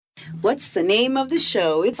What's the name of the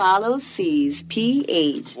show? It follows C's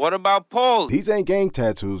PH. What about Paul? These ain't gang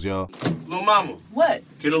tattoos, y'all. Little mama. What?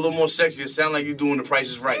 Get a little more sexy. It sound like you're doing The Price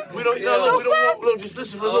is Right. We don't want, just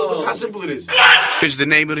listen. Look how simple it is. Here's the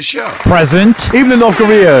name of the show. Present. Evening, North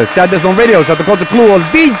Korea. Shout this on radio. Shout the Culture Clue on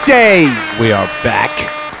DJ. We are back.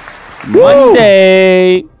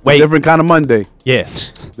 Monday. Wait. Different kind of Monday. Yeah.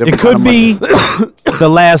 It could be the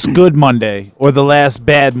last good Monday or the last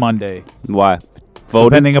bad Monday. Why? Vote.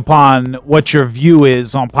 Depending upon what your view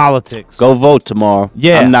is on politics. Go vote tomorrow.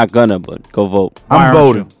 Yeah. I'm not gonna, but go vote. I'm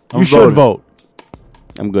voting. You should vote.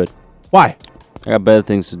 I'm good. Why? I got better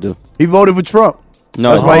things to do. He voted for Trump.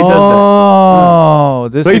 No. That's why he does that. Oh,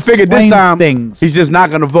 this So he figured this explains time things. he's just not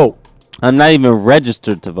going to vote. I'm not even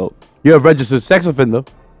registered to vote, You're a registered sex offender.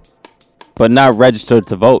 but not registered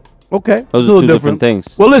to vote. Okay. Those It's a are little two different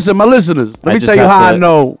things. Well, listen, my listeners. Let me just tell you have how I to-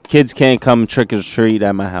 know. Kids can't come trick or treat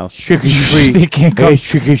at my house. Trick or treat. They can't come. Hey,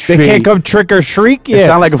 trick or treat. They can't come trick or shriek. It Yeah.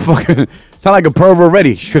 sound like a fucking. Sound like a pervert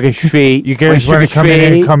already. Trick or treat. You guys want to come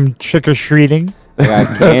in and come trick or treating? I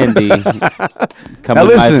got candy. Come Now in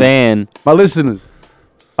my listen. van. My listeners.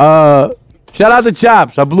 Shout out to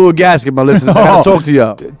Chops. I blew a gasket, my listeners. I gotta talk to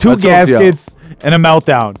y'all. I Two talk to y'all. gaskets and a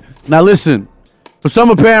meltdown. Now listen, for some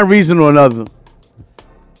apparent reason or another,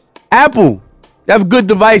 Apple, you have good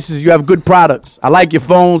devices, you have good products. I like your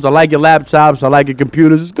phones, I like your laptops, I like your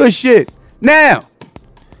computers. It's good shit. Now,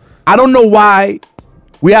 I don't know why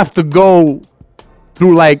we have to go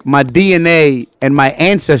through like my DNA and my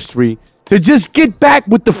ancestry to just get back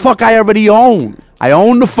what the fuck I already own. I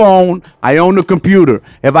own the phone, I own the computer.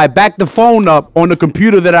 If I back the phone up on the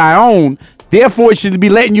computer that I own, therefore it should be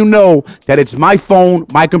letting you know that it's my phone,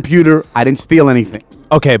 my computer, I didn't steal anything.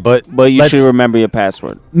 Okay, but you should remember your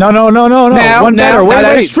password. No. Now, One better. Wait,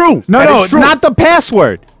 that wait. is true. No, That is true. not the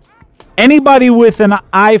password. Anybody with an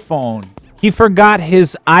iPhone, he forgot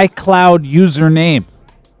his iCloud username.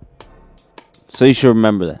 So you should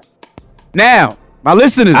remember that. Now, my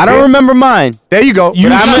listeners. I don't remember mine. There you go. You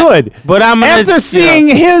should. But I'm gonna, After seeing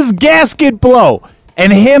his gasket blow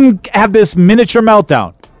and him have this miniature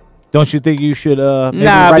meltdown, don't you think you should maybe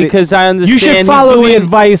Nah, write it- because I understand. You should follow the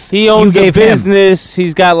advice He owns you a gave him. business.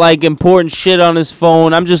 He's got like important shit on his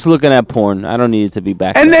phone. I'm just looking at porn. I don't need it to be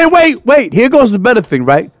back. And there. then wait. Here goes the better thing,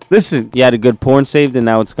 right? Listen. You had a good porn saved and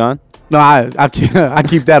now it's gone. No, I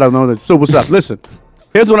keep that on that. So what's up? Listen.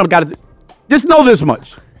 Here's what I've got to just know this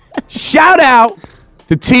much. Shout out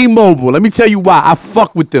to T-Mobile. Let me tell you why I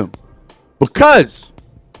fuck with them. Because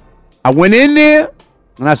I went in there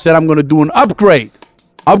and I said I'm going to do an upgrade.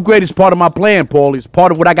 Upgrade is part of my plan, Paul. It's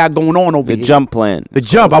part of what I got going on over The here. jump plan. The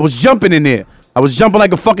jump. I was jumping in there. I was jumping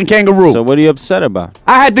like a fucking kangaroo. So what are you upset about?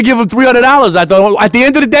 I had to give him $300. I thought at the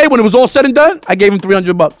end of the day, when it was all said and done, I gave him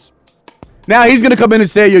 $300. Now he's gonna come in and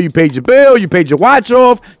say, "Yo, you paid your bill, you paid your watch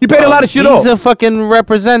off, you paid a lot of shit off." He's a fucking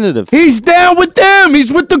representative. He's down with them.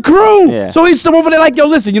 He's with the crew. Yeah. So he's some over there like, "Yo,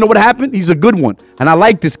 listen, you know what happened? He's a good one, and I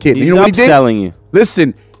like this kid." He's you know what he did? upselling you.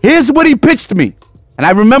 Listen, here's what he pitched me, and I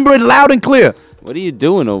remember it loud and clear. What are you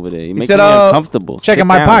doing over there? You're making said, me uncomfortable. Checking Sit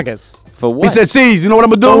my down. pockets. For what? He said, "C's, you know what I'm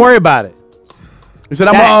gonna do? Don't worry about it. He said,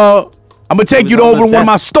 I'm gonna take you was on over to the one of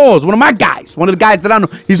my desk. stores, one of my guys, one of the guys that I know.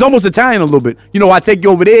 He's almost Italian a little bit. You know, I take you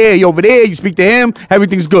over there, you over there, you speak to him,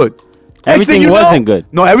 everything's good. Next thing Everything you know- wasn't good.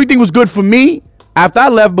 No, everything was good for me after I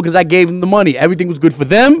left because I gave him the money. Everything was good for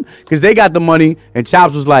them because they got the money. And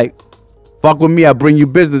Chops was like, fuck with me, I bring you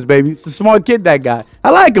business, baby. It's a smart kid, that guy.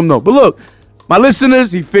 I like him though. But look, my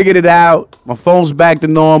listeners, he figured it out. My phone's back to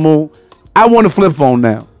normal. I want a flip phone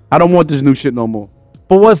now. I don't want this new shit no more.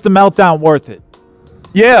 But was the meltdown worth it?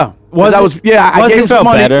 Yeah. Was I it? was, yeah, I Was gave it him some felt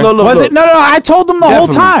money. better? Look, Was look. it? No. I told them the whole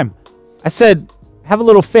Definitely. time. I said, have a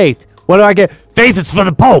little faith. What do I get? Faith is for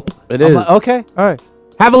the Pope. It I'm is. like, okay, all right.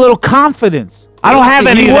 Have a little confidence. I don't have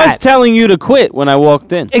any He of was that. telling you to quit when I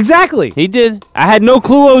walked in. Exactly. He did. I had no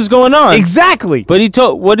clue what was going on. Exactly. But he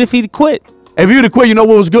told. What if he quit? If you would have quit, you know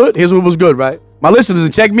what was good? Here's what was good, right? My listeners,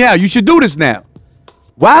 and check me out. You should do this now.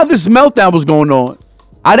 While this meltdown was going on,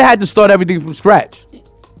 I'd have had to start everything from scratch,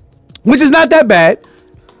 which is not that bad.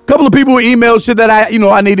 A couple of people emailed shit that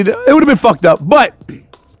I needed. It would have been fucked up. But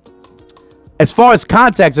as far as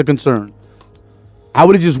contacts are concerned, I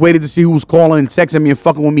would have just waited to see who was calling and texting me and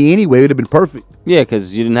fucking with me anyway. It would have been perfect. Yeah,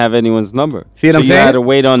 because you didn't have anyone's number. See what I'm You saying? had to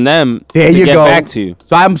wait on them There to you get go. back to you.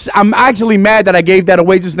 So I'm actually mad that I gave that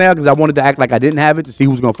away just now because I wanted to act like I didn't have it to see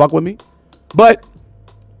who was gonna fuck with me. But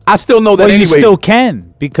I still know that Well, anyway. you still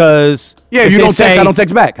can because Yeah, if you they don't text, I don't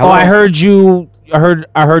text back. Oh, Hello?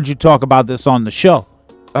 I heard you talk about this on the show.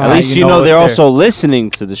 At least you know they're also listening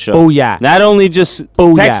to the show. Oh, yeah. Not only just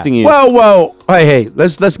Oh, yeah. texting you. Well, hey,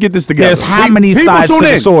 let's get this together. There's how many People sides to tune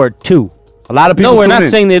the in. sword? 2. A lot of people No, we're tune not in.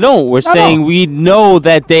 saying they don't. We're saying we know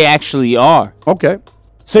that they actually are. Okay.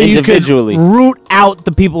 So you could Individually. root out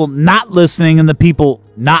the people not listening and the people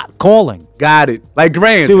not calling. Got it. Like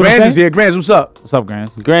Grands. See what I'm Grands is saying? here. Grands, what's up? What's up,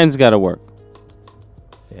 Grant? Grand's got to work.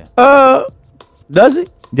 Does he?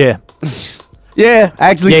 Yeah. Yeah,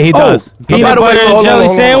 actually. Yeah, he does. Oh, Peanut by the way, butter and hold on, jelly hold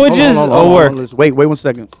on, sandwiches hold on, or hold on, work? listen. Wait 1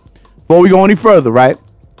 second. Before we go any further, right?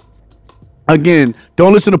 Again,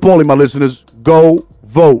 don't listen to Paulie, my listeners. Go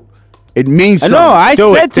vote. It means something. No, I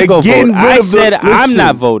Do said it. to They're go vote. getting rid I of said I'm listen,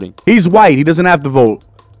 not voting. He's white. He doesn't have to vote.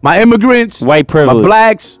 My immigrants, White privilege. my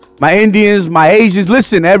blacks, my Indians, my Asians.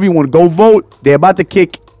 Listen, everyone, go vote. They're about to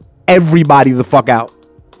kick everybody the fuck out.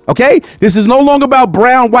 Okay? This is no longer about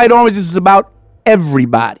brown, white, orange. This is about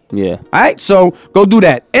everybody. Yeah. All right? So go do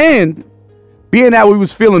that. And being that we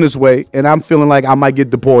was feeling this way, and I'm feeling like I might get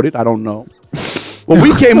deported. I don't know. What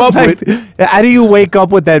we came up with, How do you wake up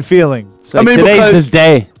with that feeling? It's like, I mean, today's because- the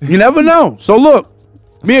day. you never know. So look,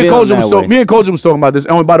 me and Feeling Culture that was talking about this.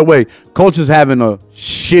 And by the way, Culture's having a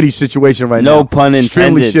shitty situation right now. No pun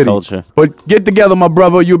Extremely intended, shitty. Culture. But get together, my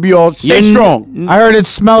brother. You'll be all stay You're strong. I heard it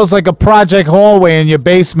smells like a project hallway in your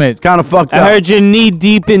basement. Kind of fucked I up. heard you're knee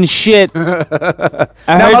deep in shit. I Now, heard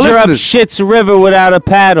my you're up listeners. Shit's River without a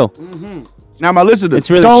paddle. Now, my listeners,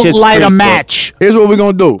 It's really Don't Schitt's light Creek, a bro. match. here's what we're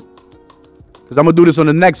gonna do. Because I'm gonna do this on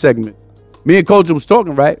the next segment. Me and Culture was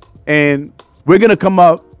talking, right? And we're gonna come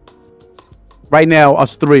up right now,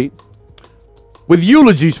 us three, with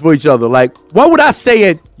eulogies for each other. Like, what would I say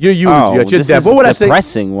at your eulogy, at your this death? is What would I say?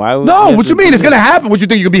 depressing. Why would No, we have what to you mean? do It's gonna this? happen. What you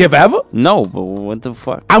think you gonna be here forever? No, but what the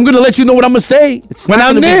fuck? I'm gonna let you know what I'm gonna say It's when not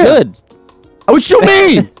I'm gonna there. be good. What you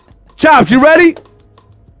mean? Chops, you ready?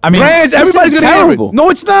 I mean, Rans, this everybody's is gonna hear terrible. it. No,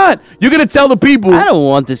 it's not. You're gonna tell the people. I don't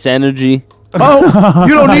want this energy. Oh,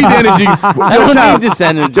 you don't need the energy. I don't need this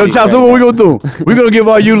energy. Yo, Chops, right look what now. we're gonna do. We're gonna give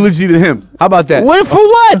our eulogy to him. How about that? What for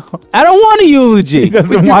what? I don't want a eulogy. he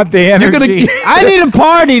doesn't want the You're energy. gonna. I need a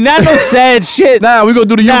party, not no sad shit. Nah, we're gonna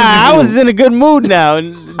do the eulogy. Nah, I for was him. in a good mood now.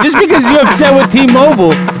 And just because you're upset with T-Mobile,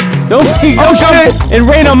 don't Oh, come shit. and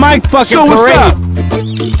rain on my fucking So what's parade. up?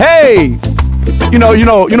 Hey, you know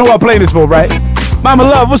who I'm playing this for, right? Mama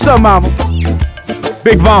Love, what's up, Mama?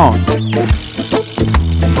 Big Vaughn.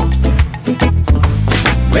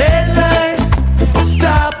 Red light,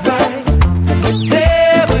 stop right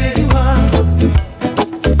there where you are.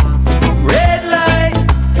 Red light,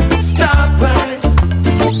 stop right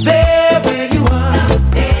there where you are.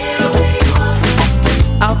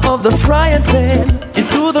 Out of the frying pan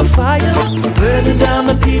into the fire, burning down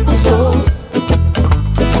the people's souls.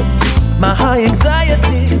 My high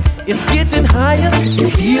anxiety is getting higher.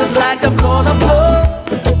 It feels like I'm gonna blow.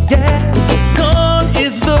 Yeah, gone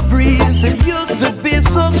is the breeze. It used to be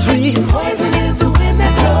so sweet. Poison is the wind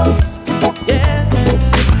that blows. Yeah,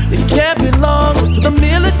 it can't be long till the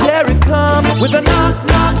military come with a knock,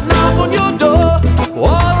 knock, knock on your door.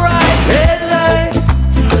 All right, red light,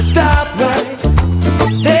 stop right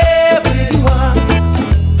there where you are.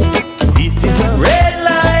 This is a red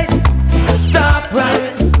light, stop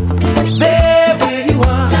right there where you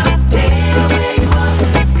are.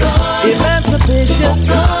 Emancipation,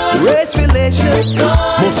 race relations,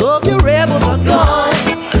 most of your rebels are gone.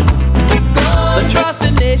 The trust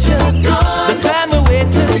in nation, the time we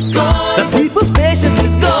wasted, the people's patience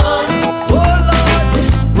is gone. Oh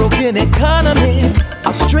Lord, broken economy,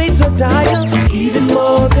 our streets are dire, even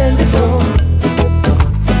more than before.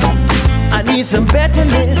 I need some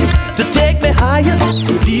betterness to take me higher.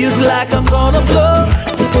 Feels like I'm gonna blow.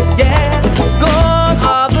 Yeah, gone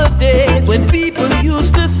are the days when people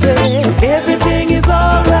used to say everything is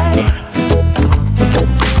alright.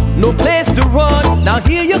 No place to run. Now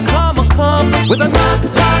here you come with a knock,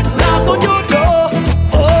 knock, knock on your door.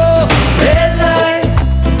 Oh, red light,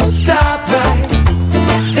 stop right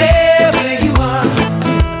there where you are.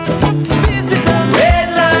 This is a red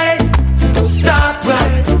light, stop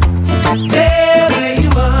right there where you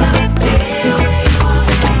are.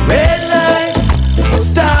 Red light,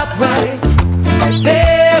 stop right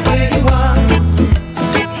there where you are.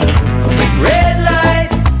 Red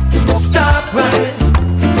light, stop right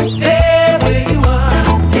there where you are.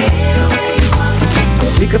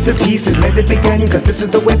 Pick up the pieces, let it begin, cause this is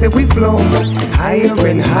the way that we flow. Higher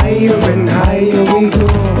and higher and higher we go.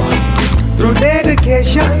 Through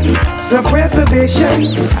dedication, some preservation,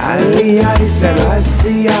 Aliyah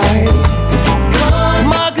Selassie.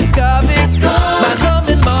 Marcus Garvey, Malcolm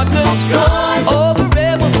and Martin, all the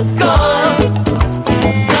rebels are gone.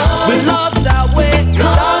 We lost our way,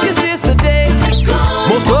 darkest is the day.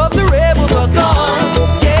 Most of the rebels are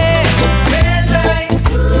gone. Yeah, red light.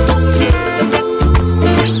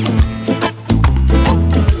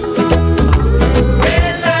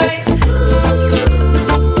 Red light,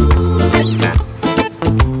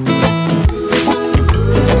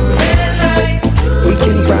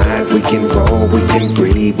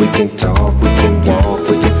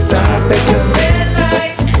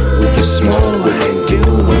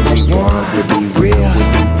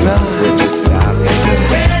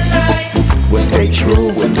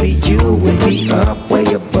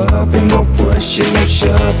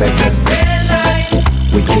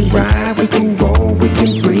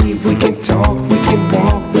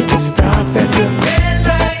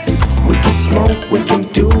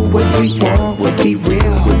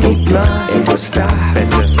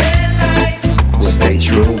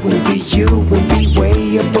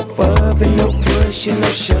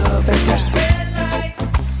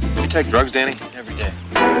 take drugs, Danny? Every day.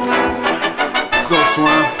 Let's go,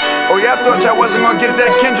 Swan. Oh, y'all thought y'all wasn't gonna get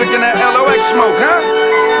that Kendrick and that LOX smoke, huh?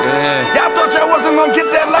 Yeah. Y'all thought y'all wasn't gonna get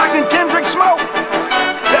that Lock and Kendrick smoke?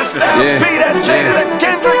 That Styles P, that Jada, that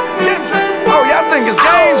Kendrick. Oh, y'all think it's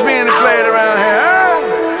games being played around here,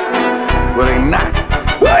 huh? Well, they not.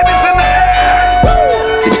 What is in the air?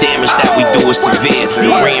 The damage that we do is severe. The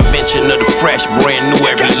reinvention of the fresh, brand new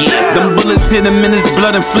every year. Them bullets hit him in his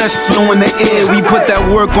blood and flesh flew in the air. We put that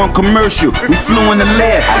work on commercial. We flew in the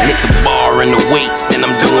lab. I hit the bar and the weights, then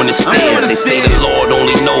I'm doing the stairs. They say the Lord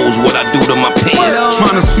only knows what I do to my peers.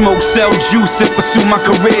 Trying to smoke, sell juice, and pursue my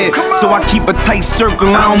career. So I keep a tight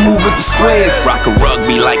circle, I don't move with the squares. Rock a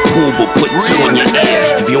rugby like pool, but put two in your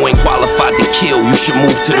ear. If you ain't qualified to kill, you should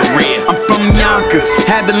move to the rear. I'm from Yonkers,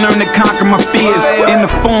 had to learn to conquer my fears. In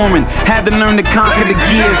the foreign, had to learn to conquer the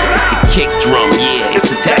gears. It's the kick drum, yeah, it's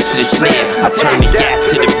attached to the snare. I turn the gap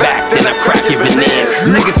to the back, then I crack your veneers.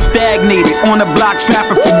 Niggas stagnated on the block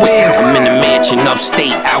trapping for wares. I'm in the mansion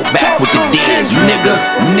upstate, out back with the deers. Nigga.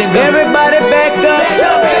 Everybody back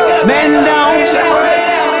up, man down,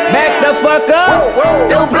 back the fuck up.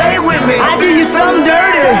 Don't play with me. I do you something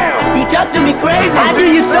dirty. You talk to me crazy. I do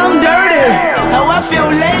you something dirty. How I feel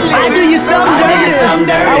lately. I do you something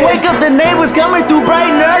dirty. I wake up, the neighbors coming through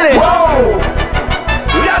bright and early. Whoa.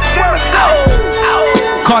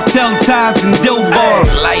 Cartel ties and dope bars.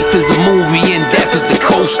 Life is a movie and death is the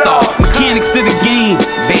co-star. Mechanics of the game.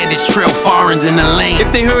 Bandits trail foreigns in the lane.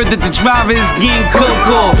 If they heard that the driver is getting cooked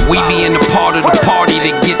off, we be in the part of the party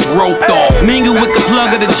that gets roped off. Mingle with the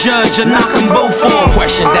plug of the judge and knock them both off.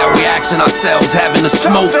 Questions that we asking ourselves, having to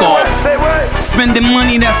smoke off. Spending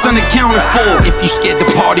money that's unaccounted for. If you scared to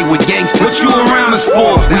party with gangsters, what you around us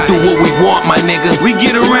for? We do what we want, my nigga. We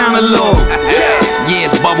get around the law. Yeah,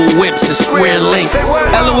 it's bubble whips and square links.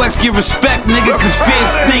 LOX give respect, nigga, cause fear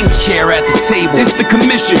stinks. Chair at the table, it's the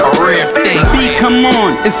commission, a rare thing. B, come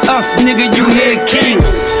on, it's us, nigga, you hear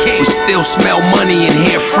kings. We still smell money and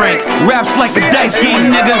hear Frank. Raps like a dice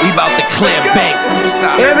game, nigga. We bout to clear bank.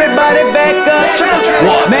 Everybody back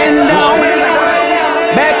up, man down,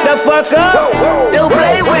 back the fuck up. Don't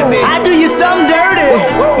play with me. I do you something dirty.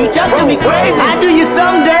 You talk to me crazy. I do you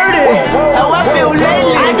something dirty. How I feel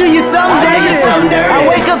lately. I do you something dirty. I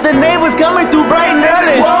wake up, the neighbors coming through bright and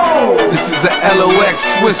early. Whoa. This is a LOX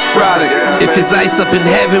Swiss product. If it's ice up in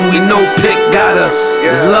heaven, we know Pick got us.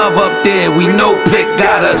 There's love up there, we know Pick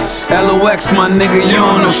got us. LOX, my nigga, you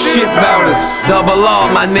don't know shit about us. Double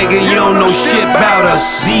R, my nigga, you don't know shit about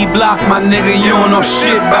us. D-Block, my nigga, you don't know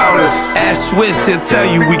shit about us. Ask Swiss, he'll tell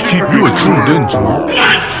you we keep you tuned into.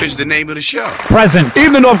 It's the name of the show. Present.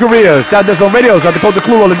 Evening, North Korea. Shout out to Stone Radio. Shout out to Culture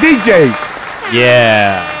Clue on the DJ.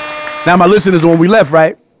 Yeah. Now, my listeners, when we left,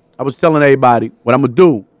 right, I was telling everybody what I'm going to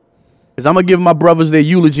do is I'm going to give my brothers their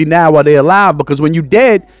eulogy now while they're alive, because when you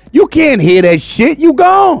dead, you can't hear that shit. You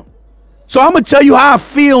gone. So I'm going to tell you how I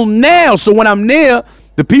feel now. So when I'm there,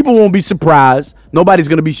 the people won't be surprised. Nobody's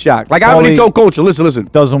going to be shocked. Like I already told Culture, listen.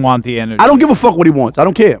 Doesn't want the energy. I don't give a fuck what he wants. I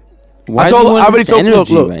don't care. Why I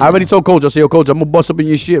already told Coach, I say, yo, Coach, I'm gonna bust up in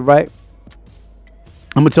your shit, right?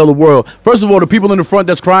 I'm gonna tell the world. First of all, the people in the front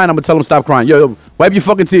that's crying, I'm gonna tell them stop crying. Yo, wipe your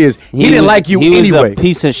fucking tears. He didn't like you anyway. He was a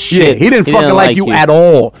piece of shit. Yeah, he didn't fucking like you at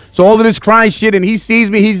all. So all of this crying shit, and he sees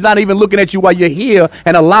me, he's not even looking at you while you're here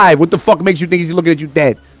and alive. What the fuck makes you think he's looking at you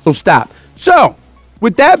dead? So stop. So,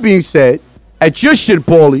 with that being said, at your shit,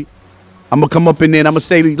 Paulie, I'm gonna come up in there and I'm gonna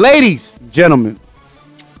say, ladies, gentlemen,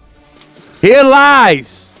 here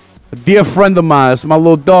lies a dear friend of mine. That's my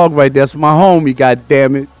little dog right there. That's my homie,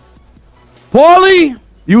 goddammit. Paulie,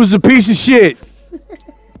 you was a piece of shit.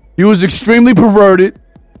 You was extremely perverted.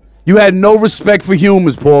 You had no respect for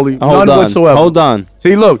humans, Paulie. None whatsoever. Hold on.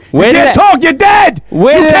 See, look. You can't talk. You're dead. You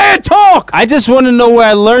can't talk. I just want to know where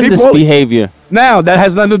I learned this behavior. Now, that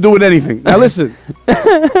has nothing to do with anything. Now, listen.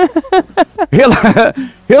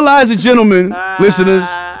 Here lies a gentleman, listeners,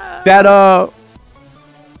 that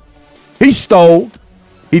he stole.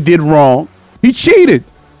 He did wrong. He cheated.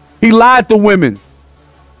 He lied to women.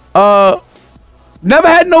 Never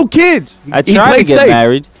had no kids. I tried to get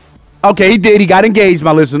married. Okay, he did. He got engaged,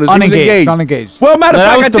 my listeners. Unengaged. Well, matter of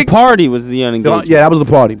fact, that was the party was the unengaged. Yeah, that was the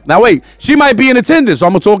party. Now, wait. She might be in attendance, so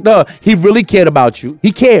I'm going to talk to her. He really cared about you.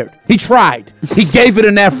 He cared. He tried. He gave it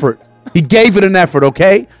an effort.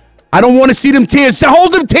 Okay? I don't want to see them tears. So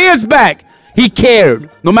hold them tears back. He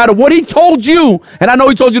cared. No matter what he told you, and I know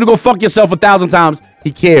he told you to go fuck yourself 1,000 times,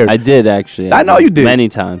 he cared. I did, actually. I know you did. Many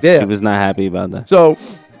times. Yeah. She was not happy about that. So,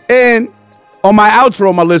 and on my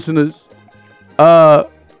outro, my listeners,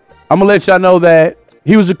 I'm going to let y'all know that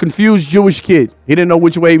he was a confused Jewish kid. He didn't know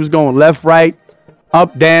which way he was going. Left, right,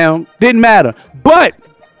 up, down. Didn't matter. But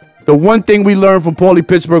The one thing we learned from Paulie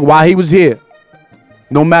Pittsburgh while he was here,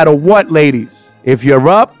 no matter what, ladies, if you're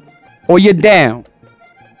up or you're down,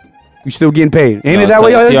 you still getting paid. Ain't it that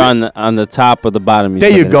way? If you're on the top or the bottom. There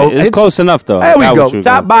you go. It's close enough, though. There we go.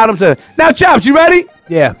 Top, bottom. Now, Chops, you ready?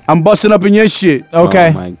 Yeah. I'm busting up in your shit.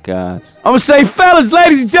 Okay. Oh, my God. I'm going to say, fellas,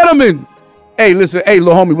 ladies and gentlemen. Hey, listen. Hey,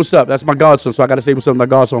 little homie, what's up? That's my godson, so I got to say what's up to my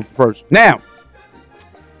godson first. Now,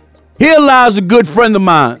 here lies a good friend of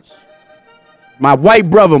mine. My white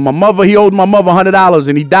brother. My mother, he owed my mother $100,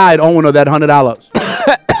 and he died owing her that $100.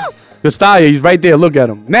 Castaya, he's right there. Look at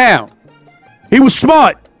him. Now, he was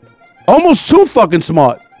smart. Almost too fucking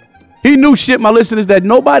smart. He knew shit, my listeners, that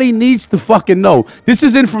nobody needs to fucking know. This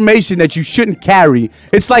is information that you shouldn't carry.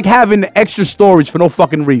 It's like having extra storage for no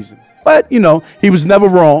fucking reason. But, you know, he was never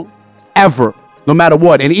wrong. Ever. No matter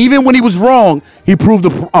what. And even when he was wrong, he proved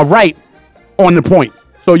right on the point.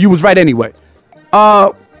 So you was right anyway.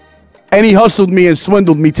 And he hustled me and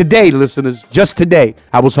swindled me today, listeners. Just today,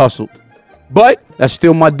 I was hustled. But that's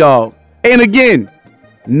still my dog. And again,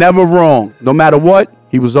 never wrong. No matter what,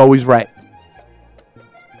 he was always right.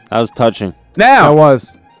 That was touching. Now,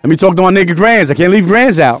 let me talk to my nigga Grands. I can't leave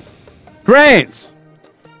Grands out. Grands.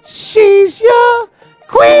 She's your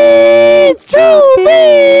queen to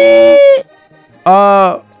me.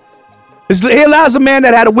 Here lies a man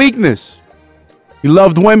that had a weakness. He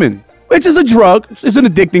loved women, which is a drug. It's an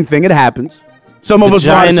addicting thing. It happens. Some of us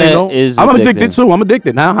want to say no. I'm addicted too. I'm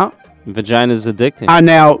addicted. Vagina's addicting.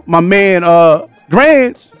 Now, my man,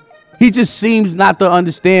 Grants, he just seems not to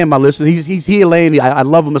understand, my listener. He's here laying. I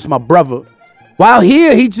love him as my brother. While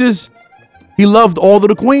here, he loved all of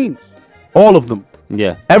the queens. All of them.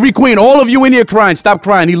 Yeah. Every queen. All of you in here crying. Stop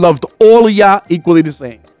crying. He loved all of y'all equally the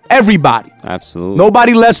same. Everybody. Absolutely.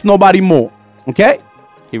 Nobody less, nobody more. Okay?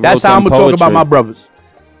 That's how I'm going to talk about my brothers.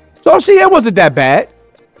 So, see, it wasn't that bad.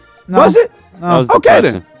 No. Was it? No. Was okay,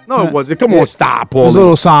 then. No, it wasn't. Come on, stop, Paulie. It was a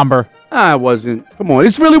little somber. It wasn't. Come on.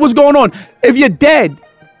 It's really what's going on. If you're dead,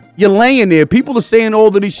 you're laying there. People are saying all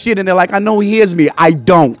of this shit, and they're like, I know he hears me. I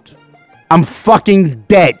don't. I'm fucking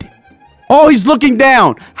dead. Oh, he's looking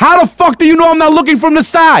down. How the fuck do you know I'm not looking from the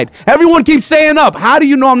side? Everyone keeps saying up. How do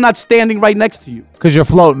you know I'm not standing right next to you? Because you're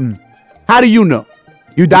floating. How do you know?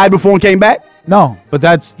 You died before and came back? No, but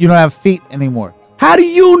you don't have feet anymore. How do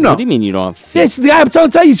you know? What do you mean you don't have feet? Yes, the guy I'm trying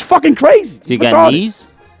to tell you, he's fucking crazy. So you got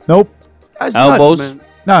knees? Nope. That's elbows? Nuts, man.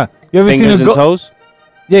 No. You ever Fingers seen and toes?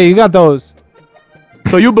 Yeah, you got those.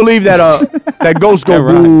 So you believe that that ghosts go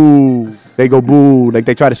boo? They go boo, like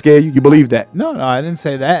they try to scare you? You believe that? No, I didn't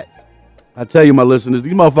say that. I tell you, my listeners,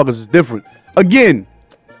 these motherfuckers is different. Again,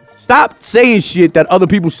 stop saying shit that other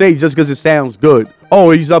people say just because it sounds good.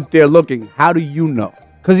 Oh, he's up there looking. How do you know?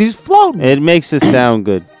 Because he's floating. It makes it sound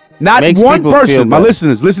good. Not Makes one people feel person, my better.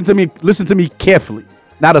 listeners, listen to me carefully.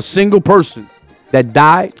 Not a single person that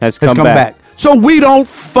died Has come come back. back. So we don't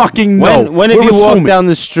fucking know. When have We're you walked assuming. down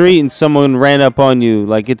the street and someone ran up on you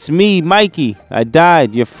like, it's me, Mikey. I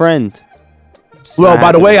died, your friend. It's Well, not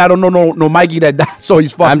by the way, happening. I don't know no Mikey that died, so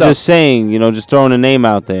he's fucked I'm up. just saying, just throwing a name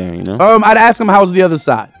out there, I'd ask him how's the other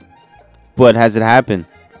side. But has it happened?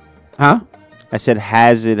 Huh? I said,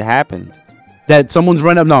 has it happened? That someone's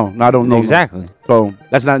run up? No, I don't know. Exactly. So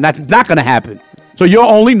that's not gonna happen. So you'll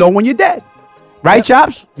only know when you're dead. Right,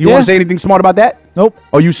 Chops? You want to say anything smart about that? Nope.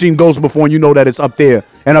 Or you've seen ghosts before and you know that it's up there.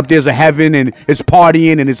 And up there's a heaven and it's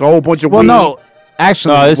partying and it's a whole bunch of weed. No.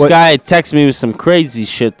 Actually, this guy texted me with some crazy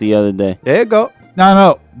shit the other day. There you go.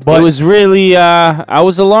 No. But it was really, I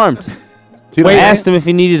was alarmed. See, I asked him if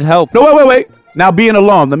he needed help. No, wait. Now, being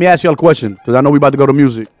alarmed, let me ask you all a question because I know we about to go to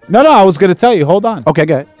music. No, I was going to tell you. Hold on. Okay,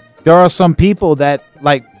 go ahead. There are some people that,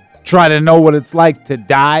 try to know what it's like to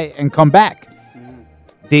die and come back.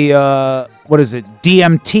 The, what is it?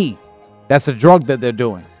 DMT. That's a drug that they're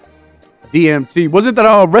doing. DMT. Wasn't that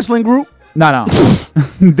a wrestling group? No.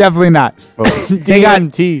 Definitely not.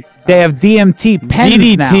 DMT. They have DMT pens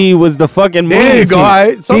DDT now. was the fucking movie. There you go. All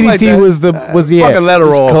right. Something like DDT that. was fucking letter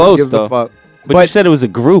It's roll. close, Gives a though. fuck. But you said it was a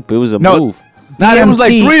group. It was a move. Nah, there was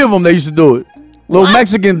like DMT. 3 of them that used to do it. Little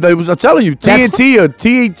Mexican, I'm telling you, TNT or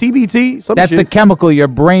TBT. Some That's shit. the chemical your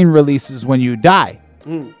brain releases when you die.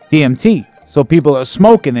 DMT. So people are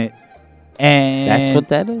smoking it. And That's what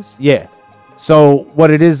that is? Yeah. So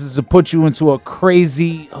what it is to put you into a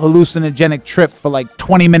crazy hallucinogenic trip for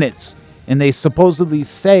 20 minutes. And they supposedly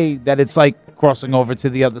say that it's like crossing over to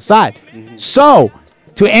the other side. So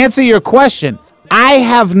to answer your question, I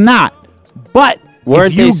have not. But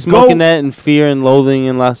Weren't if you they smoking go, that in Fear and Loathing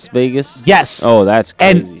in Las Vegas? Yes. Oh, that's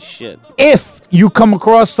And crazy shit. if you come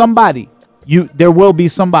across somebody, there will be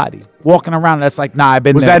somebody walking around. That's like, nah, I've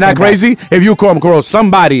been Was there. that not crazy? If you come across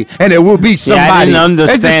somebody and there will be somebody. I didn't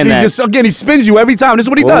understand that. Again, he spins you every time. This is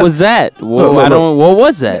what he does. What was that? What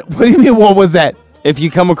was that? What do you mean, what was that? If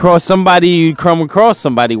you come across somebody, you come across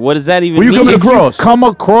somebody. What does that even mean? Who you coming across? Come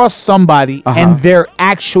across somebody and there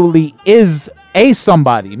actually is a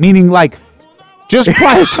somebody. Meaning like, just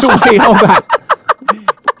prior to, wait, hold on.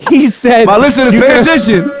 He said, my listeners, pay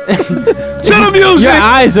attention. To the music. Your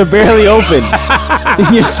eyes are barely open.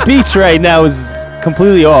 Your speech right now is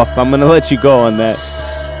completely off. I'm going to let you go on that.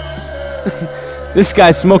 This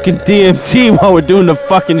guy's smoking DMT while we're doing the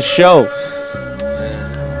fucking show.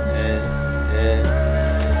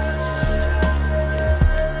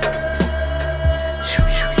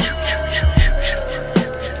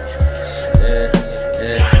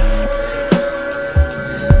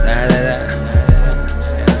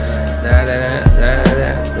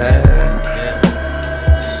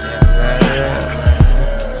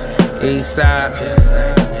 Eastside,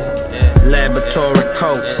 laboratory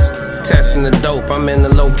coats, testing the dope. I'm in the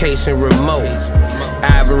location remote.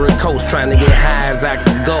 Ivory Coast, trying to get high as I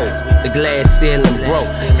could go. The glass ceiling broke,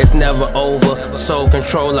 it's never over. Soul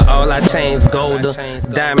controller, all I change golder.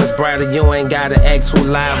 Diamonds brighter, you ain't gotta ask who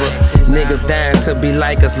liver. Niggas dying to be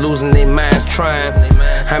like us, losing their minds trying.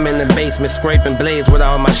 I'm in the basement scraping blades with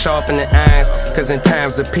all my sharpening eyes. Cause in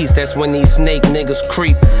times of peace, that's when these snake niggas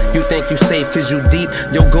creep. You think you safe cause you deep,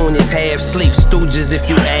 your goon is half sleep. Stooges if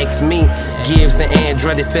you ask me. Gibbs and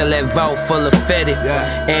Andretti fill that vault full of Fetty.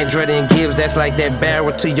 Andretti and Gibbs, that's like that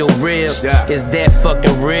barrel to your rib. Is that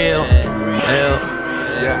fucking real?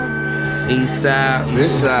 East side.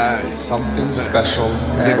 This side. Something special.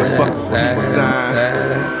 Nigga, fuck east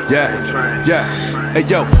side. Yeah. Hey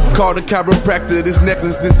yo, call the chiropractor. This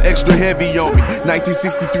necklace is extra heavy on me.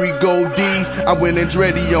 1963 gold D's. I went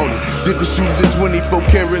Andretti on it. Did the shoes in 24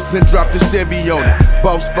 carats and dropped the Chevy on it.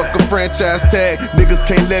 Boss fuck a franchise tag. Niggas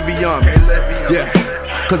can't levy on me. Yeah.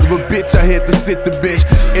 Cause of a bitch, I had to sit the bench.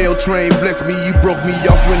 L-Train bless me, you broke me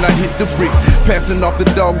off when I hit the bricks. Passing off the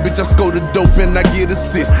dog, bitch, I score the dope and I get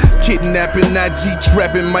assist. Kidnapping, IG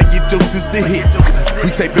trapping, might get your sister hit.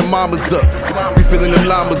 We taping mamas up, we filling them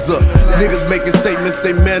llamas up. Niggas making statements,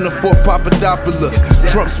 they manna for Papadopoulos.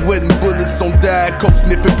 Trump sweating bullets on Diet Coke,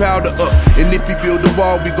 sniffing powder up. And if he build a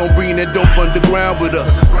wall, we gon' bring that dope underground with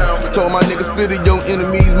us. Told my niggas, split it, your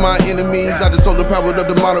enemies, my enemies. I just sold the power of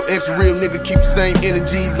the Model X, real nigga, keep the same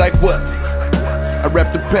energy. Like what? I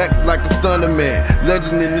rap the pack like a stunner man.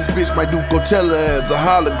 Legend in this bitch might do Coachella as a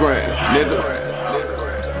hologram, nigga.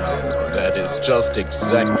 That is just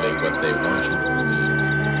exactly what they want you to believe.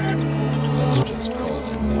 Let's just call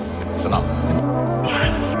it phenomenal.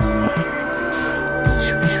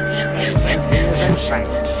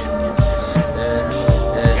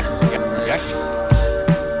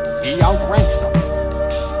 He outranks them.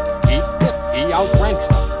 He outranks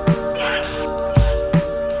them.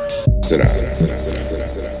 Sit down.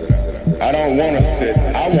 I don't want to sit.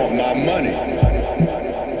 I want my money.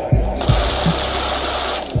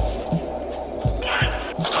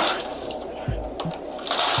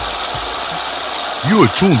 You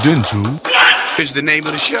are tuned into. It's the name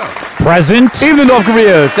of the show. Present. Evening, North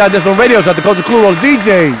Korea. Shout out on radio. Shout out to Culture Clue on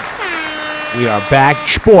DJ. We are back.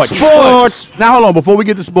 Sports. Now, hold on. Before we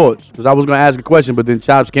get to sports, because I was going to ask a question, but then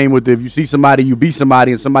Chops came with if you see somebody, you be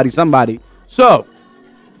somebody, and somebody. So,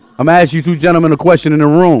 I'm going to ask you two gentlemen a question in the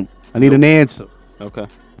room. I need an answer. Okay.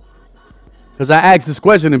 Because I asked this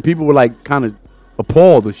question and people were like kind of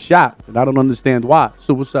appalled or shocked, and I don't understand why.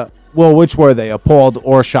 So what's up? Well, which were they? Appalled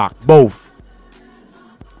or shocked? Both.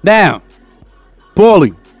 Now,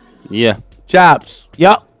 Paulie. Yeah. Chops.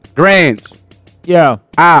 Yup. Grands. Yeah.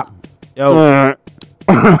 Op. Yo.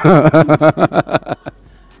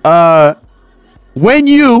 When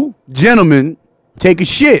you, gentlemen, take a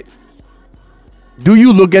shit, do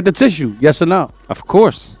you look at the tissue? Yes or no? Of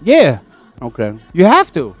course. Yeah. Okay. You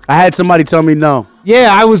have to. I had somebody tell me no. Yeah,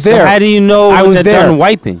 I was there. So how do you know I when was they're there. done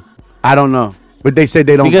wiping? I don't know. But they said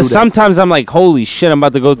they don't Because do that. sometimes I'm like, holy shit, I'm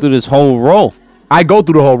about to go through this whole roll. I go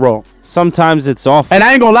through the whole roll. Sometimes it's awful. And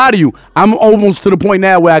I ain't gonna lie to you. I'm almost to the point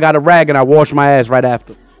now where I got a rag and I wash my ass right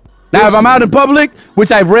after. Now, if I'm out in public,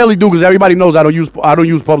 which I rarely do because everybody knows I don't use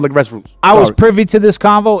public restrooms. I was privy to this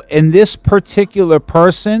convo, and this particular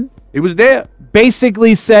person, he was there,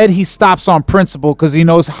 basically said he stops on principle because he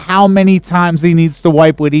knows how many times he needs to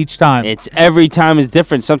wipe with each time. It's every time is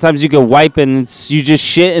different. Sometimes you can wipe and you just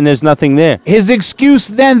shit and there's nothing there. His excuse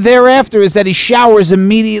then thereafter is that he showers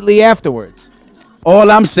immediately afterwards. All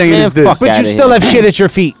I'm saying is this. But you still have shit at your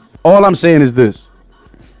feet. All I'm saying is this.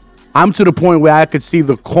 I'm to the point where I could see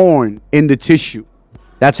the corn in the tissue.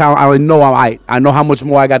 That's how I know I'm right. I know how much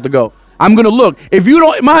more I got to go. I'm gonna look. If you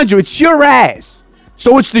don't, mind you, it's your ass.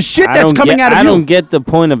 So it's the shit that's coming out of you. I don't get the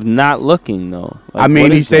point of not looking though. Like, I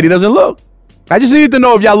mean, he said he doesn't look. I just needed to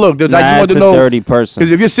know if y'all looked. I just wanted to know. A dirty person.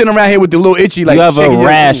 Because if you're sitting around here with the little itchy, like you have a shaking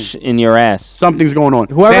rash in your ass. Something's going on.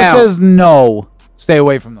 Whoever says no, stay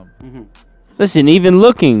away from them. Listen, even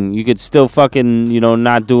looking, you could still fucking,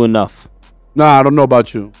 not do enough. Nah, I don't know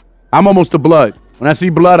about you. I'm almost to blood. When I see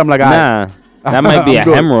blood, I'm like, nah, that might be a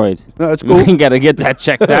good. hemorrhoid. No, that's cool. You gotta get that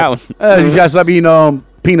checked out. You guys stop eating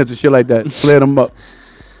peanuts and shit like that. Clear them up.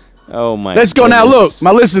 Oh my. Let's go now. Look,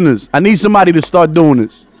 my listeners, I need somebody to start doing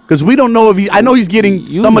this because we don't know if I know he's getting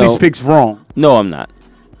some of these picks wrong. No, I'm not.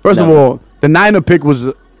 First of all, the Niner pick was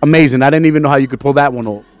amazing. I didn't even know how you could pull that one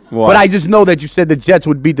off. Why? But I just know that you said the Jets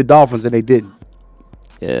would beat the Dolphins and they didn't.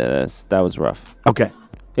 Yeah, that was rough. Okay.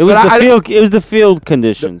 It was field. It was the field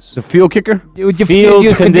conditions. The field kicker.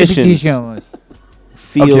 Field conditions.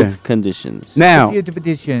 Field Okay. conditions. Now,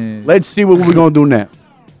 let's see what we're gonna do now.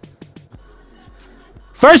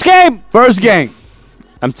 First game. First game.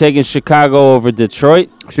 I'm taking Chicago over Detroit.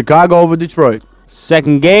 Chicago over Detroit.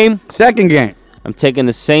 Second game. Second game. I'm taking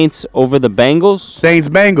the Saints over the Bengals. Saints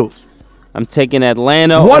Bengals. I'm taking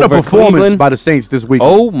Atlanta What over a performance Cleveland. by the Saints this week.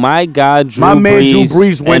 Oh my God, Drew My man Brees Drew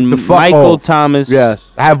Brees went and the fuck Michael off. Thomas.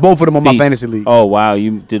 Yes, I have both of them on my Beast. fantasy league. Oh wow,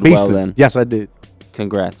 you did well Beasted. then. Yes, I did.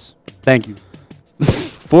 Congrats. Thank you.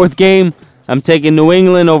 Fourth game, I'm taking New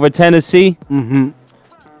England over Tennessee. Mm-hmm.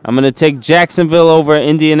 I'm gonna take Jacksonville over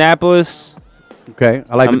Indianapolis. Okay,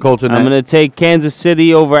 I like the Colts in that. I'm gonna take Kansas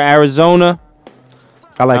City over Arizona.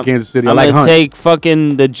 I like Kansas City. I I'm like gonna Hunt. take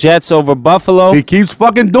fucking the Jets over Buffalo. He keeps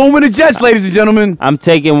fucking doing the Jets, ladies and gentlemen. I'm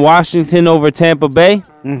taking Washington over Tampa Bay.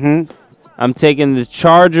 Mm-hmm. I'm taking the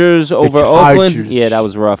Chargers over Oakland. Yeah, that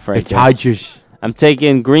was rough right there. Chargers. I'm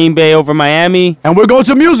taking Green Bay over Miami. And we're going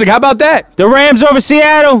to music. How about that? The Rams over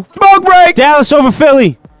Seattle. Smoke break. Dallas over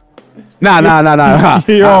Philly. Nah.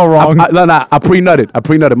 You're all wrong. I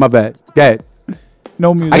pre-nutted. My bad. Go ahead.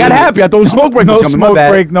 No music. I got happy. I thought smoke break No was coming. My smoke bad.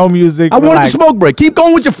 break. No music. I wanted the relax. smoke break. Keep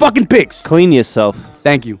going with your fucking picks. Clean yourself.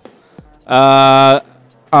 Thank you.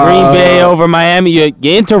 Green Bay over Miami. You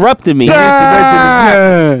interrupted me.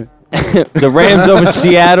 Yeah. The Rams over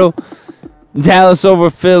Seattle. Dallas over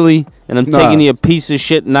Philly. And I'm Nah. taking you a piece of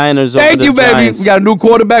shit Niners over Thank the you, baby. Giants. We got a new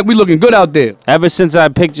quarterback. We looking good out there. Ever since I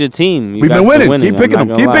picked your team, you We've guys been winning. winning. Keep picking I'm them.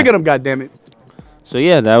 not Keep gonna lie. picking them, goddammit. So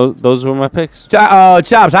yeah, those were my picks. Chops,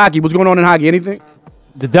 hockey. What's going on in hockey? Anything?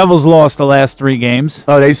 The Devils lost the last 3 games.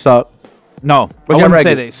 Oh, they suck. No, What's I your wouldn't say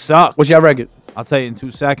record? they suck. What's your record? I'll tell you in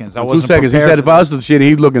 2 seconds. I 2 wasn't seconds. He prepared said if for I was the shit,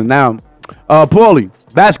 he's looking now. Paulie,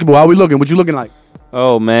 basketball. How we looking? What you looking like?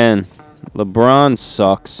 Oh man, LeBron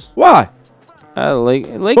sucks. Why?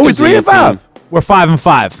 Lakers. Well, we're 3 and 5. We're 5 and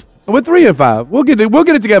 5. We're 3 and 5. We'll get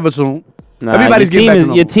it together soon. Nah, Everybody's your getting back to team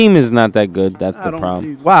normal. your team is not that good. That's I the don't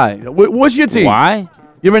problem. see why. What's your team? Why?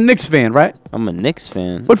 You're a Knicks fan, right? I'm a Knicks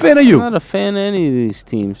fan. What fan are you? I'm not a fan of any of these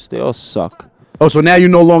teams. They all suck. Oh, so now you're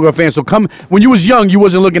no longer a fan. So when you was young, you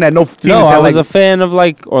wasn't looking at no teams. No, that I was like, a fan of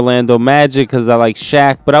like Orlando Magic because I like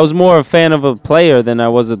Shaq, but I was more a fan of a player than I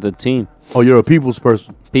was of the team. Oh, you're a people's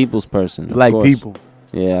person. People's person. You of like course. people.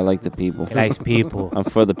 Yeah, I like the people. He likes people. I'm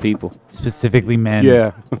for the people. Specifically men.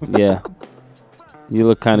 Yeah. Yeah. You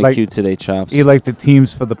look kind of Like- cute today, Chops. He like the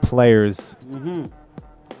teams for the players.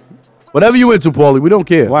 Whatever you into, Paulie, we don't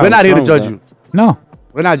care. Why? We're not What's here to wrong judge with you. No.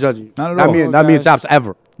 We're not judging you. Not at Not all. me, not me and Chops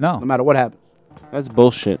ever. No. No matter what happens. That's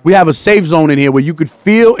bullshit. We have a safe zone in here where you could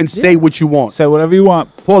feel and say what you want. Say whatever you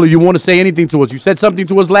want. Paulie, you want to say anything to us? You said something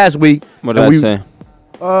to us last week. What did and I we- say?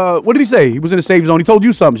 What did he say? He was in a safe zone. He told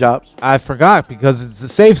you something, Chops. I forgot because it's a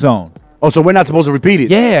safe zone. Oh, so we're not supposed to repeat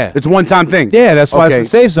it? Yeah. It's a one-time thing? Yeah, that's why Okay. it's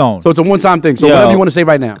a safe zone. So it's a one-time thing. So Yo. whatever you want to say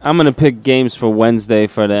right now. I'm going to pick games for Wednesday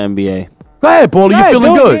for the NBA. Go ahead, Paulie. Hey, You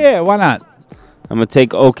feeling do it. good? Yeah, why not? I'm going to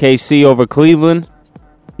take OKC over Cleveland.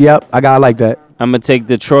 Yep, I like that. I'm going to take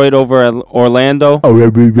Detroit over Orlando. Oh, I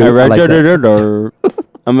like that.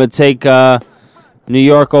 I'm going to take New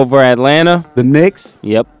York over Atlanta. The Knicks?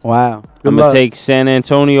 Yep. Wow. Good I'm going luck. to take San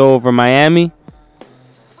Antonio over Miami.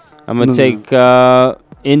 I'm going to take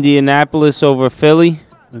Indianapolis over Philly.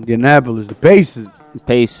 Indianapolis, the Pacers.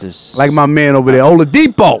 Pacers. Like my man over there,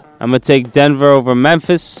 Oladipo. I'm going to take Denver over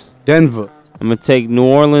Memphis. Denver. I'm going to take New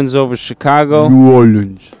Orleans over Chicago. New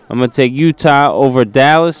Orleans. I'm going to take Utah over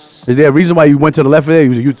Dallas. Is there a reason why you went to the left there? He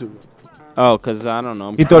was a YouTuber. Oh, because I don't know.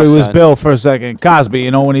 I'm He thought he was cross-eyed. Bill for a second. Cosby,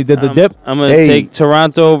 you know when he did the dip? I'm going to take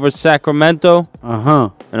Toronto over Sacramento. Uh-huh.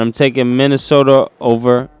 And I'm taking Minnesota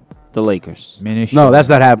over the Lakers. No, that's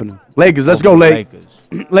not happening. Lakers, let's go, Lake.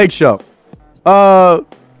 Lake show.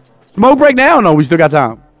 Smoke break now? No, we still got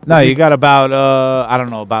time. No, you got about, I don't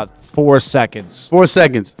know, about 4 seconds. 4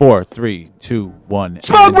 seconds. 4, 3, 2, 1.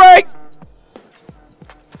 Smoke break!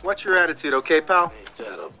 What's your attitude, okay, pal? Ain't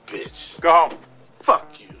that a bitch? Go home.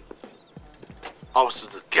 Fuck you. Officers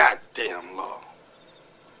of the goddamn law.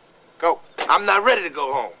 Go. I'm not ready to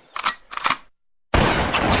go home.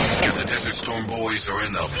 The Desert Storm Boys are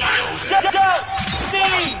in the building.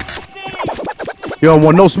 You don't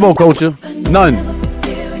want no smoke, culture. None.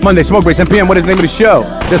 Monday, smoke break, 10 p.m. What is the name of the show?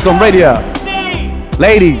 That's on radio.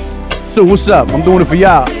 Ladies, Sue, what's up? I'm doing it for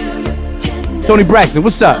y'all. Tony Braxton,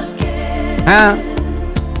 what's up? Huh?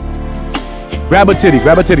 Grab a titty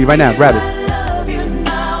right now. Grab it.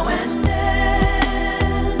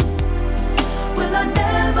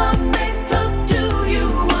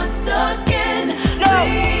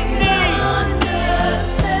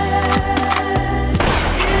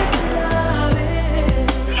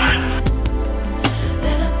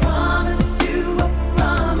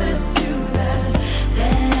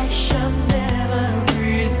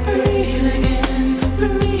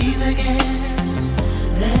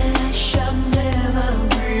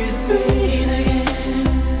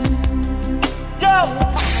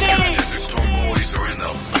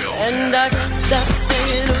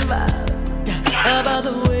 About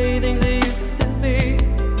the way things used to be,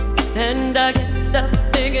 and I can't stop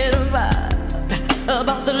thinking about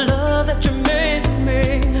the love that you made to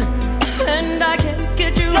me, and I can't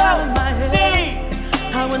get you out of my head.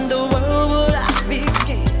 How in the world would I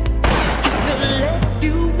begin to let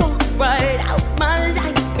you walk right out my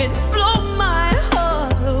life and blow my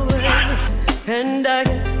heart away? And I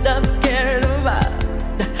can't stop caring about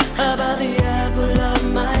the apple of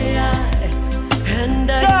my eye,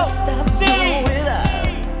 and I can't stop going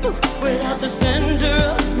without the center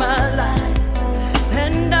of my life,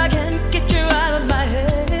 and I can't get you out of my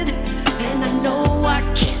head, and I know I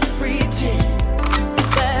can't pretend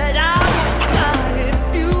that I won't die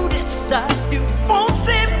if you decide you won't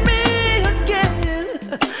see me again.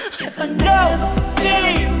 If I never feel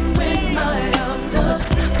you in my arms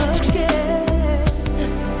again,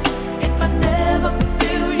 if I never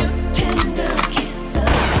feel your tender kiss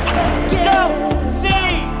again,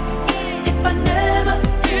 if I never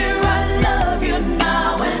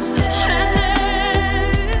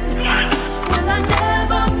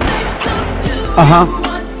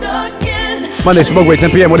Monday, smoke break,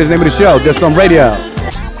 10 p.m. What is the name of the show? Just on radio.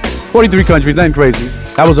 43 countries, nothing crazy.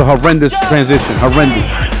 That was a horrendous transition. Horrendous.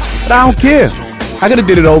 But I don't care. I could have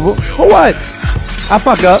did it over. For what? I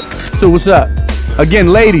fuck up. So what's up? Again,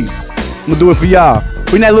 ladies, I'm gonna do it for y'all.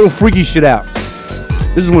 Bring that little freaky shit out.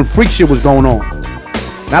 This is when freak shit was going on.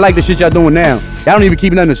 And I like the shit y'all doing now. Y'all don't even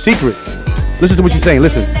keep nothing a secret. Listen to what she's saying.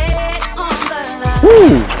 Listen.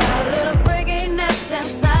 Woo!